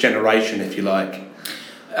this generation, if you like?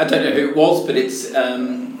 I don't know who it was, but it's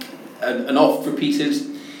an oft-repeated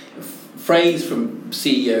phrase from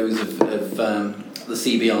CEOs of the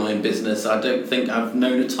CBI in business. I don't think I've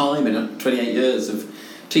known a time in 28 years of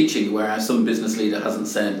teaching where some business leader hasn't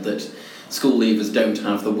said that school leavers don't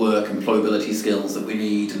have the work employability skills that we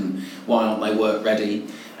need and why aren't they work ready,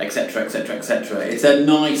 etc, etc, etc. It's a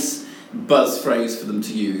nice buzz phrase for them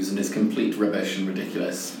to use and it's complete rubbish and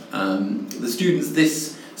ridiculous. The students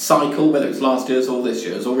this cycle, whether it's last year's or this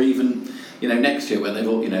year's or even next year when they've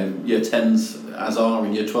all year 10s as are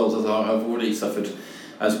and year 12s as are, have already suffered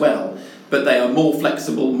as well, but they are more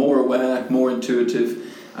flexible, more aware, more intuitive.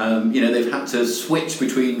 They've had to switch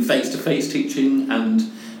between face-to-face teaching and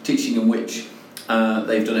teaching in which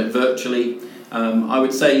they've done it virtually. I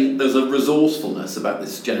would say there's a resourcefulness about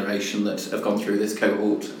this generation that have gone through, this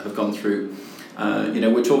cohort have gone through.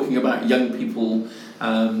 We're talking about young people,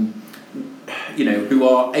 who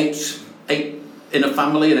are eight in a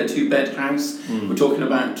family in a 2-bed house. We're talking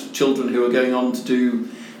about children who are going on to do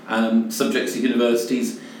subjects at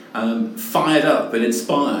universities, fired up and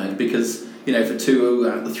inspired because for 2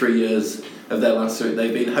 out of the 3 years of their last year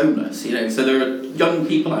they've been homeless. So there are young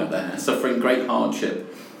people out there suffering great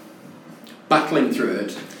hardship, battling through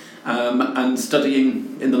it, and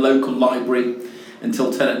studying in the local library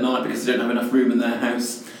until 10 at night because they don't have enough room in their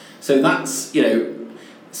house. So that's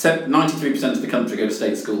 93% of the country go to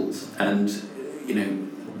state schools, and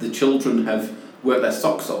the children have worked their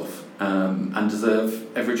socks off and deserve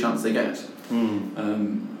every chance they get.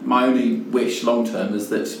 My only wish long term is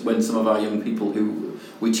that when some of our young people who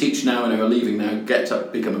we teach now and who are leaving now get to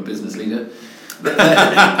become a business leader,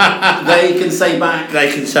 they can say back.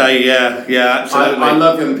 They can say, yeah, absolutely. I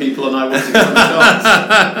love young people and I want to give them a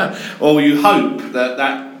chance. Or you hope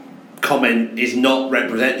that comment is not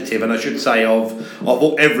representative, and I should say of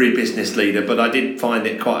every business leader, but I did find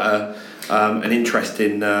it quite an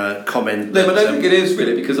interesting comment. No, but I don't think it is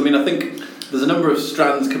really, because I think there's a number of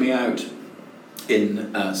strands coming out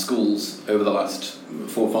in schools over the last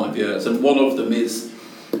 4 or 5 years, and one of them is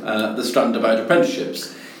the strand about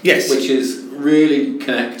apprenticeships. Yes. Which is really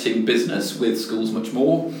connecting business with schools much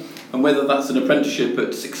more, and whether that's an apprenticeship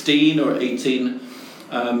at 16 or 18,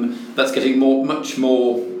 that's getting much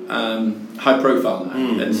more high profile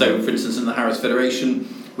now. And so, for instance, in the Harris Federation,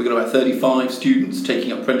 we've got about 35 students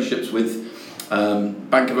taking up apprenticeships with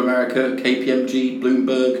Bank of America, KPMG,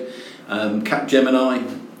 Bloomberg, Capgemini,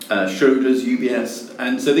 Schroders, UBS,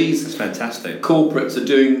 and so these fantastic corporates are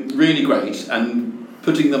doing really great and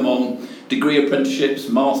putting them on degree apprenticeships,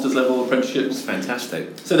 master's level apprenticeships.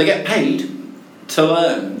 Fantastic. So they get paid to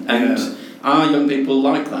learn, and our young people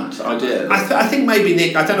like that idea. I think maybe,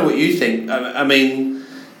 Nick, I don't know what you think. I mean,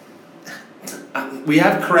 we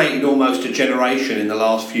have created almost a generation in the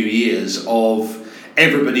last few years of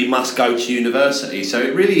everybody must go to university. So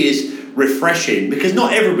it really is refreshing, because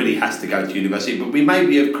not everybody has to go to university, but we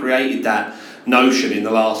maybe have created that notion in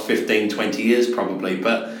the last 15, 20 years probably.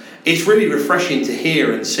 But it's really refreshing to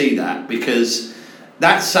hear and see that, because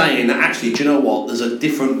that's saying that actually, do you know what, there's a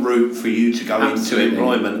different route for you to go into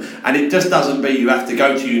employment, and it just doesn't mean you have to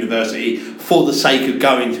go to university for the sake of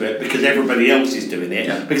going to it because everybody else is doing it.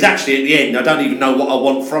 Yeah. Because actually at the end I don't even know what I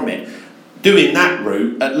want from it. Doing that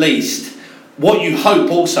route, at least, what you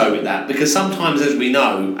hope also with that, because sometimes, as we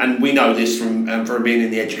know, and we know this from being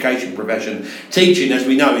in the education profession, teaching, as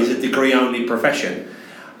we know, is a degree-only profession.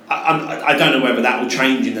 I don't know whether that will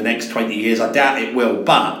change in the next 20 years. I doubt it will,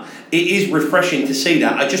 but it is refreshing to see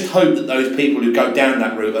that. I just hope that those people who go down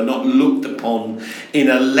that route are not looked upon in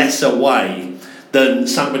a lesser way than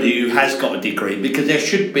somebody who has got a degree, because there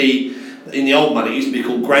should be, in the old money, it used to be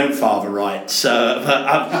called grandfather rights,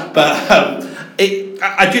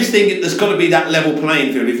 I just think there's got to be that level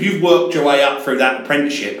playing field. If you've worked your way up through that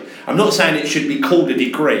apprenticeship, I'm not saying it should be called a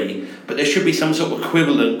degree, but there should be some sort of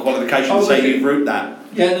equivalent qualification to say you've root that.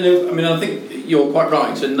 Yeah, no, I mean, I think you're quite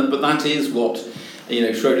right, but that is what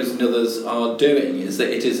Schroders and others are doing, is that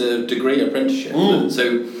it is a degree apprenticeship.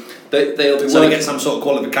 So they'll be they get some sort of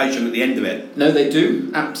qualification at the end of it? No, they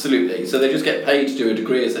do, absolutely. So they just get paid to do a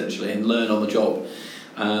degree essentially and learn on the job.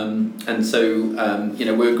 And so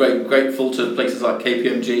we're grateful to places like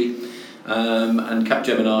KPMG and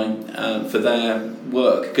Capgemini for their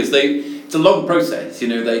work, because it's a long process.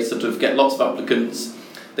 They sort of get lots of applicants,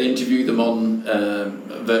 they interview them on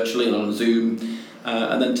virtually and on Zoom,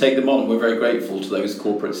 and then take them on. We're very grateful to those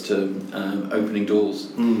corporates to opening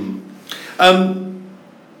doors.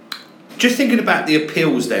 Just thinking about the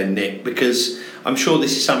appeals then, Nick, because I'm sure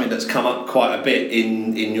this is something that's come up quite a bit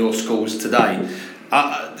in your schools today.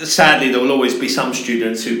 Sadly, there will always be some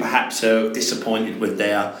students who perhaps are disappointed with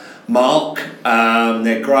their mark,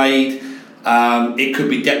 their grade. It could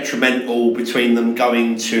be detrimental between them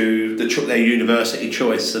going to their university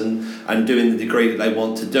choice and doing the degree that they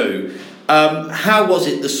want to do. How was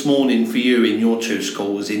it this morning for you in your two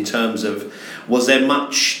schools in terms of, was there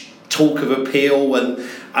much talk of appeal? And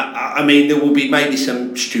I mean, there will be maybe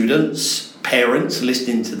some students, parents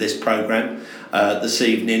listening to this programme this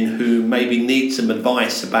evening who maybe need some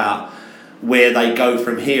advice about where they go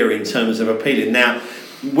from here in terms of appealing. Now,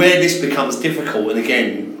 where this becomes difficult, and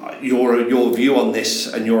again, your view on this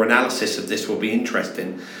and your analysis of this will be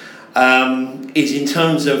interesting, is in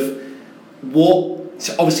terms of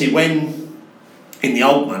so obviously when, in the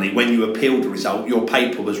old money, when you appealed a result, your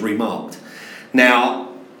paper was remarked. Now,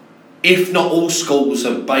 if not all schools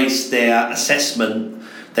have based their assessment,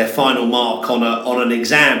 their final mark on an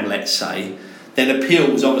exam, let's say, then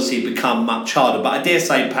appeals obviously become much harder. But I dare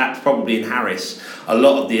say perhaps probably in Harris, a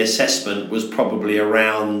lot of the assessment was probably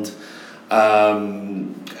around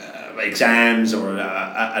exams or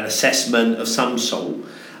an assessment of some sort.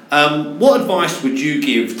 What advice would you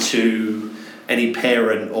give to any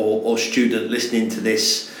parent or student listening to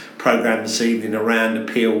this programme this evening around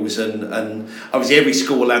appeals? And obviously every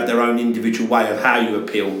school will have their own individual way of how you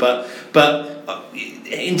appeal, but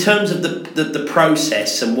in terms of the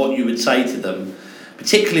process and what you would say to them,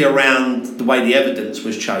 particularly around the way the evidence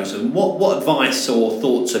was chosen, what advice or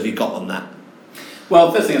thoughts have you got on that?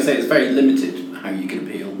 Well, first thing I say, it's very limited how you can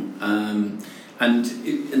appeal, and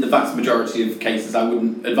in the vast majority of cases I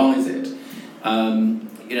wouldn't advise it.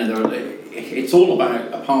 it's all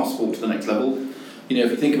about a passport to the next level. You know,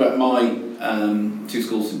 if you think about my two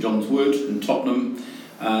schools, St John's Wood and Tottenham,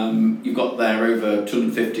 you've got there over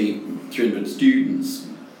 250, 300 students.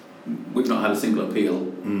 We've not had a single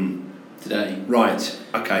appeal today. Right,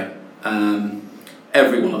 okay.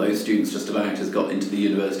 Every one of those students just about has got into the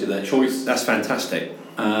university of their choice. That's fantastic.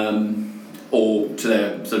 Or to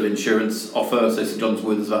their sort of insurance offer. So St John's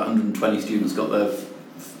Wood, there's about 120 students got their,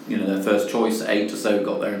 their first choice. 8 or so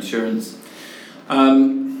got their insurance.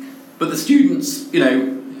 But the students,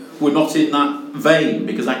 were not in that vein,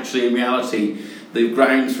 because actually in reality the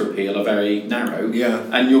grounds for appeal are very narrow. Yeah.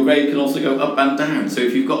 And your grade can also go up and down. So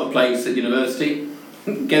if you've got a place at university,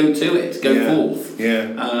 go to it, go forth.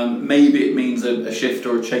 Yeah. Maybe it means a shift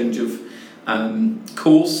or a change of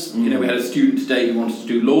course. We had a student today who wanted to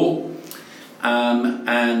do law,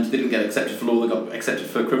 and they didn't get accepted for law, they got accepted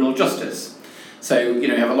for criminal justice. So,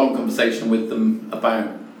 you have a long conversation with them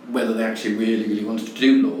about whether they actually really, really wanted to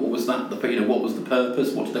do law. Was that what was the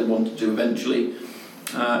purpose? What did they want to do eventually?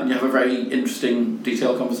 And you have a very interesting,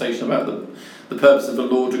 detailed conversation about the purpose of a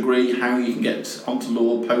law degree, how you can get onto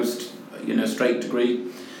law post, straight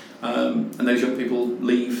degree. And those young people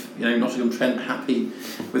leave, Nottingham-Trent happy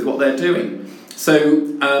with what they're doing. So,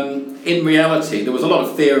 in reality, there was a lot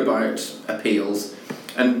of fear about appeals,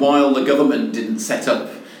 and while the government didn't set up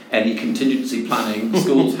any contingency planning,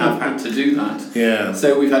 schools have had to do that. Yeah.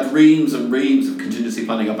 So we've had reams and reams of contingency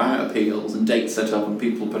planning about appeals and dates set up and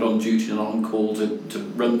people put on duty and on call to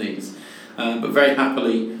run these. But very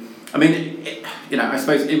happily, I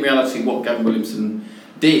suppose in reality what Gavin Williamson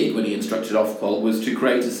did when he instructed Ofqual was to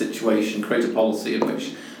create a situation, create a policy in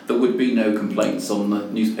which there would be no complaints on the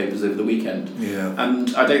newspapers over the weekend. Yeah.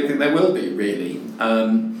 And I don't think there will be, really.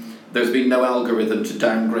 There's been no algorithm to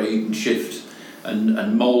downgrade and shift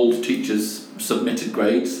and mould teachers' submitted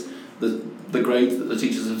grades. The grades that the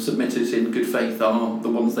teachers have submitted in good faith are the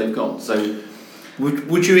ones they've got. So,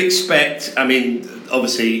 would you expect?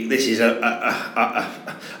 Obviously, this is a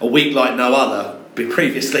week like no other.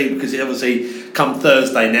 Previously, because obviously, come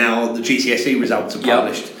Thursday now, the GCSE results are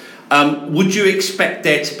published. Yep. Would you expect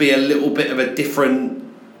there to be a little bit of a different,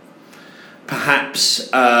 perhaps,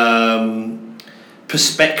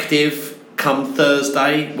 perspective come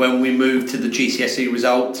Thursday when we move to the GCSE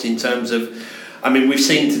results in terms of, we've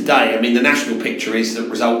seen today, the national picture is that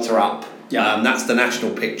results are up. Yeah. That's the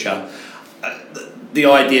national picture. The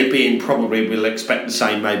idea being probably we'll expect the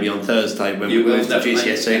same maybe on Thursday when we move to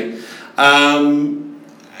GCSE.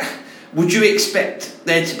 Would you expect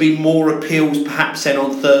there to be more appeals perhaps then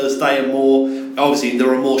on Thursday and more, obviously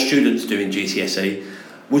there are more students doing GCSE,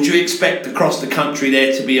 would you expect across the country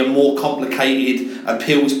there to be a more complicated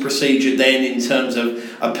appeals procedure then in terms of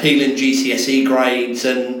appealing GCSE grades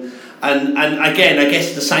and again, I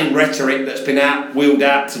guess the same rhetoric that's been wheeled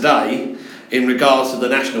out today in regards to the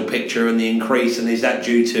national picture and the increase, and is that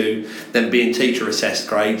due to them being teacher assessed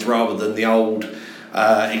grades rather than the old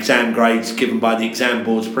exam grades given by the exam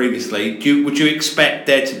boards previously? Would you expect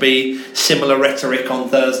there to be similar rhetoric on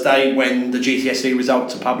Thursday when the GCSE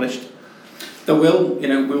results are published? There will, we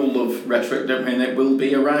all love rhetoric, don't we? And it will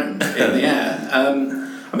be around in the air.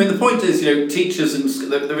 The point is, teachers and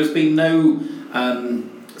there has been no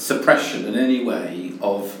suppression in any way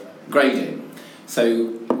of grading.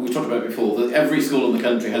 So we talked about before that every school in the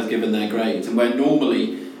country has given their grades, and where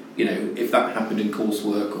normally, if that happened in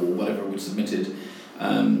coursework or whatever was submitted,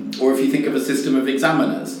 or if you think of a system of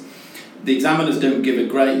examiners, the examiners don't give a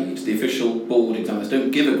grade, the official board examiners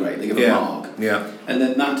don't give a grade, they give a mark. Yeah. And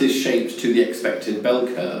then that is shaped to the expected bell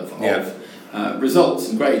curve of results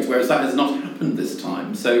and grades, whereas that has not happened this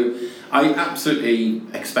time. So I absolutely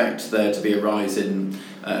expect there to be a rise in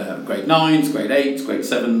grade 9s, grade 8s, grade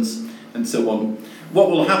 7s, and so on. What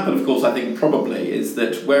will happen, of course, I think probably, is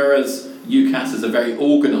that whereas UCAS is a very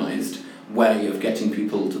organised way of getting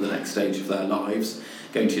people to the next stage of their lives,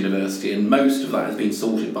 going to university, and most of that has been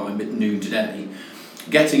sorted by mid-noon today,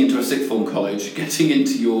 getting into a sixth form college, getting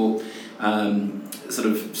into your sort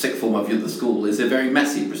of sixth form of the school is a very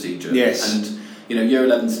messy procedure. Yes. And year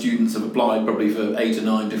 11 students have applied probably for 8 or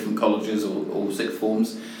 9 different colleges or sixth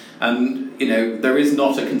forms, and there is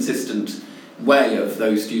not a consistent way of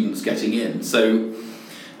those students getting in. So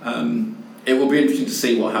it will be interesting to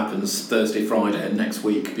see what happens Thursday, Friday and next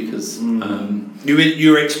week, because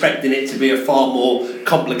you're expecting it to be a far more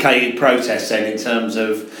complicated process then in terms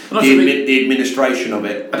of the administration of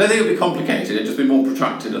it. I don't think it'll be complicated, it'll just be more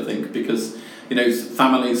protracted, I think, because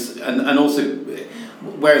families and also,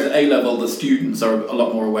 whereas at A-level the students are a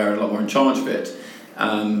lot more aware and a lot more in charge of it,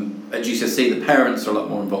 at GCSE the parents are a lot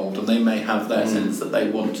more involved, and they may have their sense that they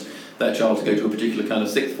want their child to go to a particular kind of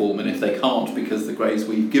sixth form, and if they can't because the grades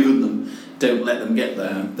we've given them don't let them get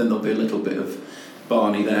there, then there'll be a little bit of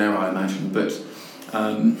Barney there, I imagine. But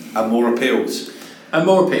and more appeals.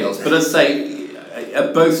 But as I say,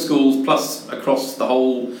 at both schools, plus across the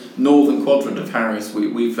whole northern quadrant of Harris,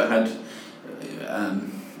 we've had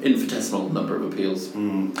infinitesimal number of appeals.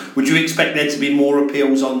 Would you expect there to be more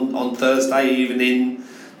appeals on Thursday, even in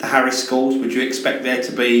the Harris schools? Would you expect there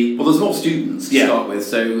to be... Well, there's more students to start with,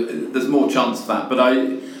 so there's more chance of that. But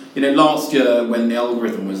last year when the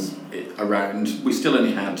algorithm was around, we still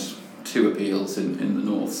only had 2 appeals in the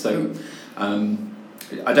north. So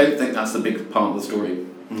I don't think that's the big part of the story.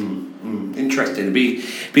 Interesting.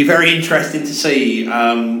 It'd be very interesting to see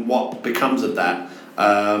what becomes of that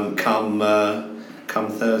come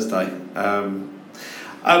Thursday.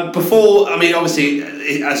 Obviously,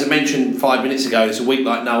 as I mentioned 5 minutes ago, it's a week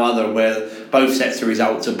like no other where both sets of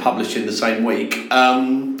results are published in the same week.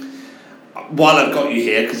 While I've got you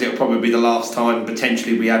here, because it'll probably be the last time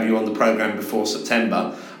potentially we have you on the programme before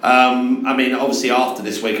September, obviously after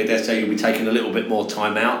this week, I dare say you'll be taking a little bit more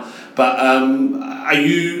time out, but are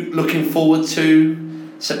you looking forward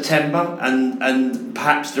to September and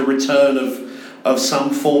perhaps the return of some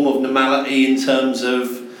form of normality in terms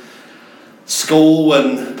of school,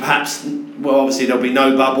 and perhaps, obviously there'll be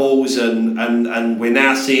no bubbles, and we're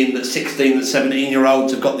now seeing that 16 and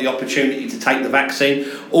 17-year-olds have got the opportunity to take the vaccine.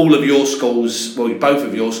 All of your schools, both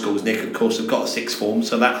of your schools, Nick, of course, have got a sixth form,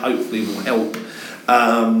 so that hopefully will help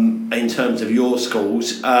in terms of your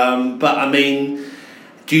schools.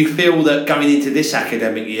 Do you feel that going into this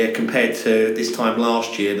academic year compared to this time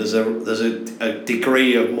last year, there's a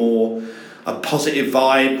degree of more a positive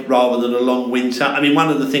vibe rather than a long winter? One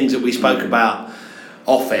of the things that we spoke about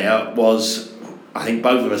off air was, I think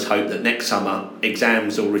both of us hope that next summer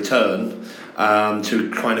exams will return to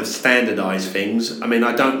kind of standardise things.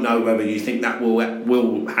 I don't know whether you think that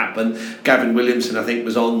will happen. Gavin Williamson, I think,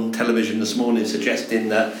 was on television this morning suggesting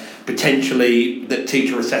that potentially that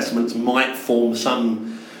teacher assessments might form some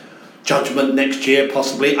judgment next year,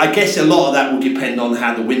 possibly. I guess a lot of that will depend on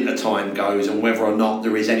how the winter time goes and whether or not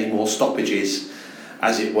there is any more stoppages,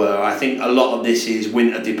 as it were. I think a lot of this is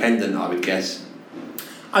winter dependent, I would guess.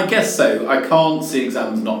 I guess so. I can't see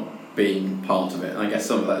exams not being part of it, and I guess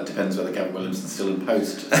some of that depends whether Gavin Williamson's still in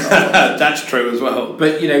post. That's true as well.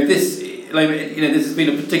 But this has been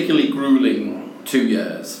a particularly gruelling 2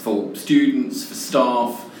 years for students, for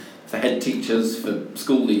staff, for head teachers, for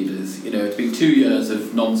school leaders. It's been 2 years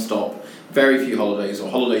of non-stop, very few holidays, or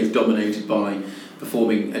holidays dominated by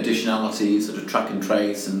performing additionality, sort of track and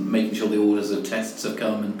trace, and making sure the orders of tests have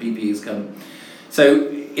come and PPEs come. So,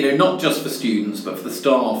 not just for students, but for the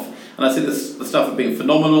staff. And I think the staff have been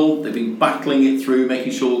phenomenal. They've been battling it through,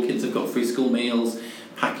 making sure kids have got free school meals,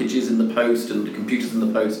 packages in the post, and computers in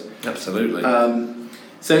the post. Absolutely.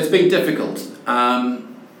 So it's been difficult.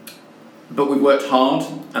 But we've worked hard,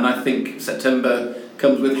 and I think September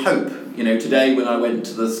comes with hope. Today when I went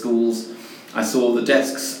to the schools, I saw the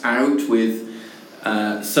desks out with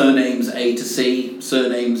surnames A to C,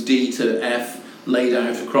 surnames D to F laid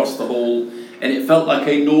out across the hall, and it felt like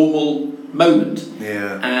a normal moment.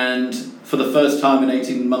 Yeah. And for the first time in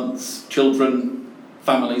 18 months, children,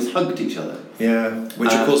 families hugged each other. Yeah,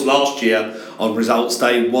 which of course last year on results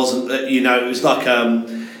day wasn't, it was like...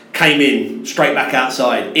 came in, straight back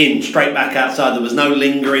outside, straight back outside. There was no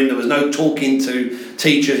lingering, there was no talking to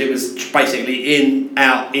teachers. It was basically in,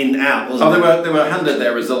 out, wasn't it? They were handed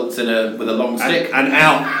their results with a long stick. And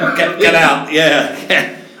out, get out,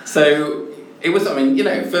 yeah. So it was, in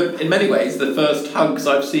many ways, the first hugs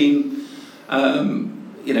I've seen,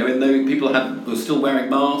 and though people were still wearing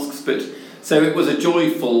masks, but so it was a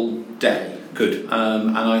joyful day. Good.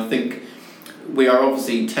 And I think we are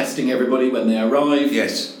obviously testing everybody when they arrive.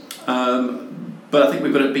 Yes. But I think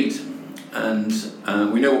we've got it beat, and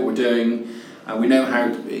we know what we're doing. We know how,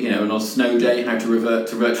 on a snow day, how to revert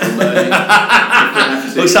to virtual learning.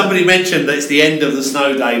 Well, somebody mentioned that it's the end of the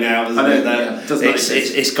snow day now, isn't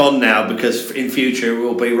it? It's gone now, because in future it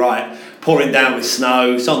will be pouring down with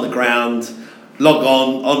snow, it's on the ground, log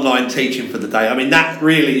on, online teaching for the day. That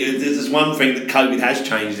really, there's one thing that COVID has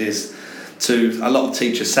changed is to a lot of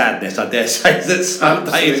teachers' sadness, I dare say, that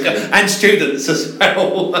Sunday and students as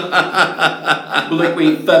well. Well, look,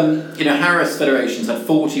 we've Harris Federation's had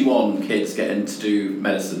 41 kids get in to do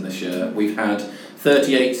medicine this year. We've had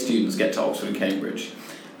 38 students get to Oxford and Cambridge,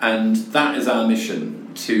 and that is our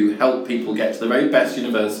mission, to help people get to the very best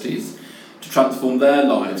universities, to transform their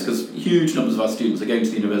lives, because huge numbers of our students are going to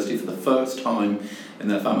the university for the first time in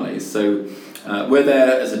their families. So we're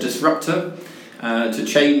there as a disruptor, to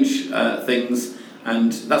change things,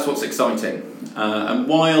 and that's what's exciting. And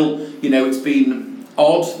while it's been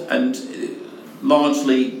odd and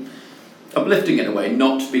largely uplifting in a way,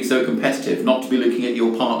 not to be so competitive, not to be looking at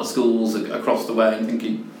your partner schools across the way and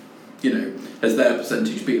thinking, has their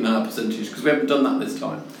percentage beaten our percentage? Because we haven't done that this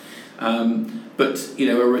time. But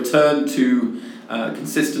a return to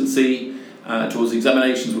consistency towards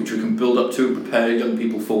examinations, which we can build up to and prepare young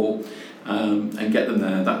people for, and get them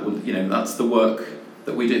there. That would, that's the work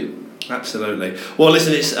that we do. Absolutely. Well,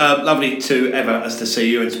 listen, it's lovely to see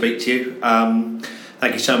you and speak to you.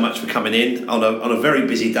 Thank you so much for coming in on a very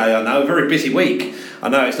busy day. I know, a very busy week. I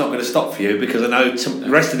know it's not going to stop for you because I know the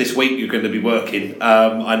rest of this week you're going to be working.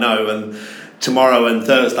 I know, and tomorrow and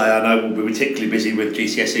Thursday I know we'll be particularly busy with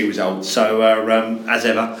GCSE results. So as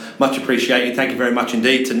ever, much appreciated. Thank you very much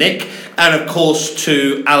indeed to Nick, and of course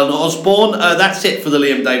to Allan Osborne. That's it for the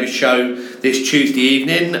Liam Davis Show this Tuesday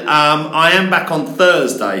evening. I am back on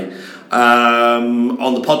Thursday.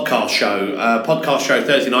 On the podcast show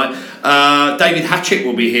Thursday night. David Hatchett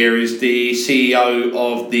will be here, as the CEO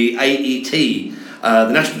of the AET,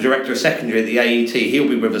 the National Director of Secondary at the AET. He'll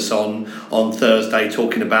be with us on Thursday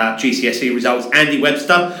talking about GCSE results. Andy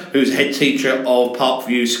Webster, who's head teacher of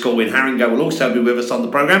Parkview School in Harringay, will also be with us on the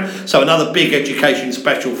programme. So another big education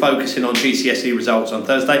special focusing on GCSE results on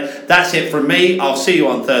Thursday. That's it from me. I'll see you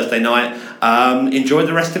on Thursday night. Enjoy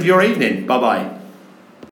the rest of your evening. Bye-bye.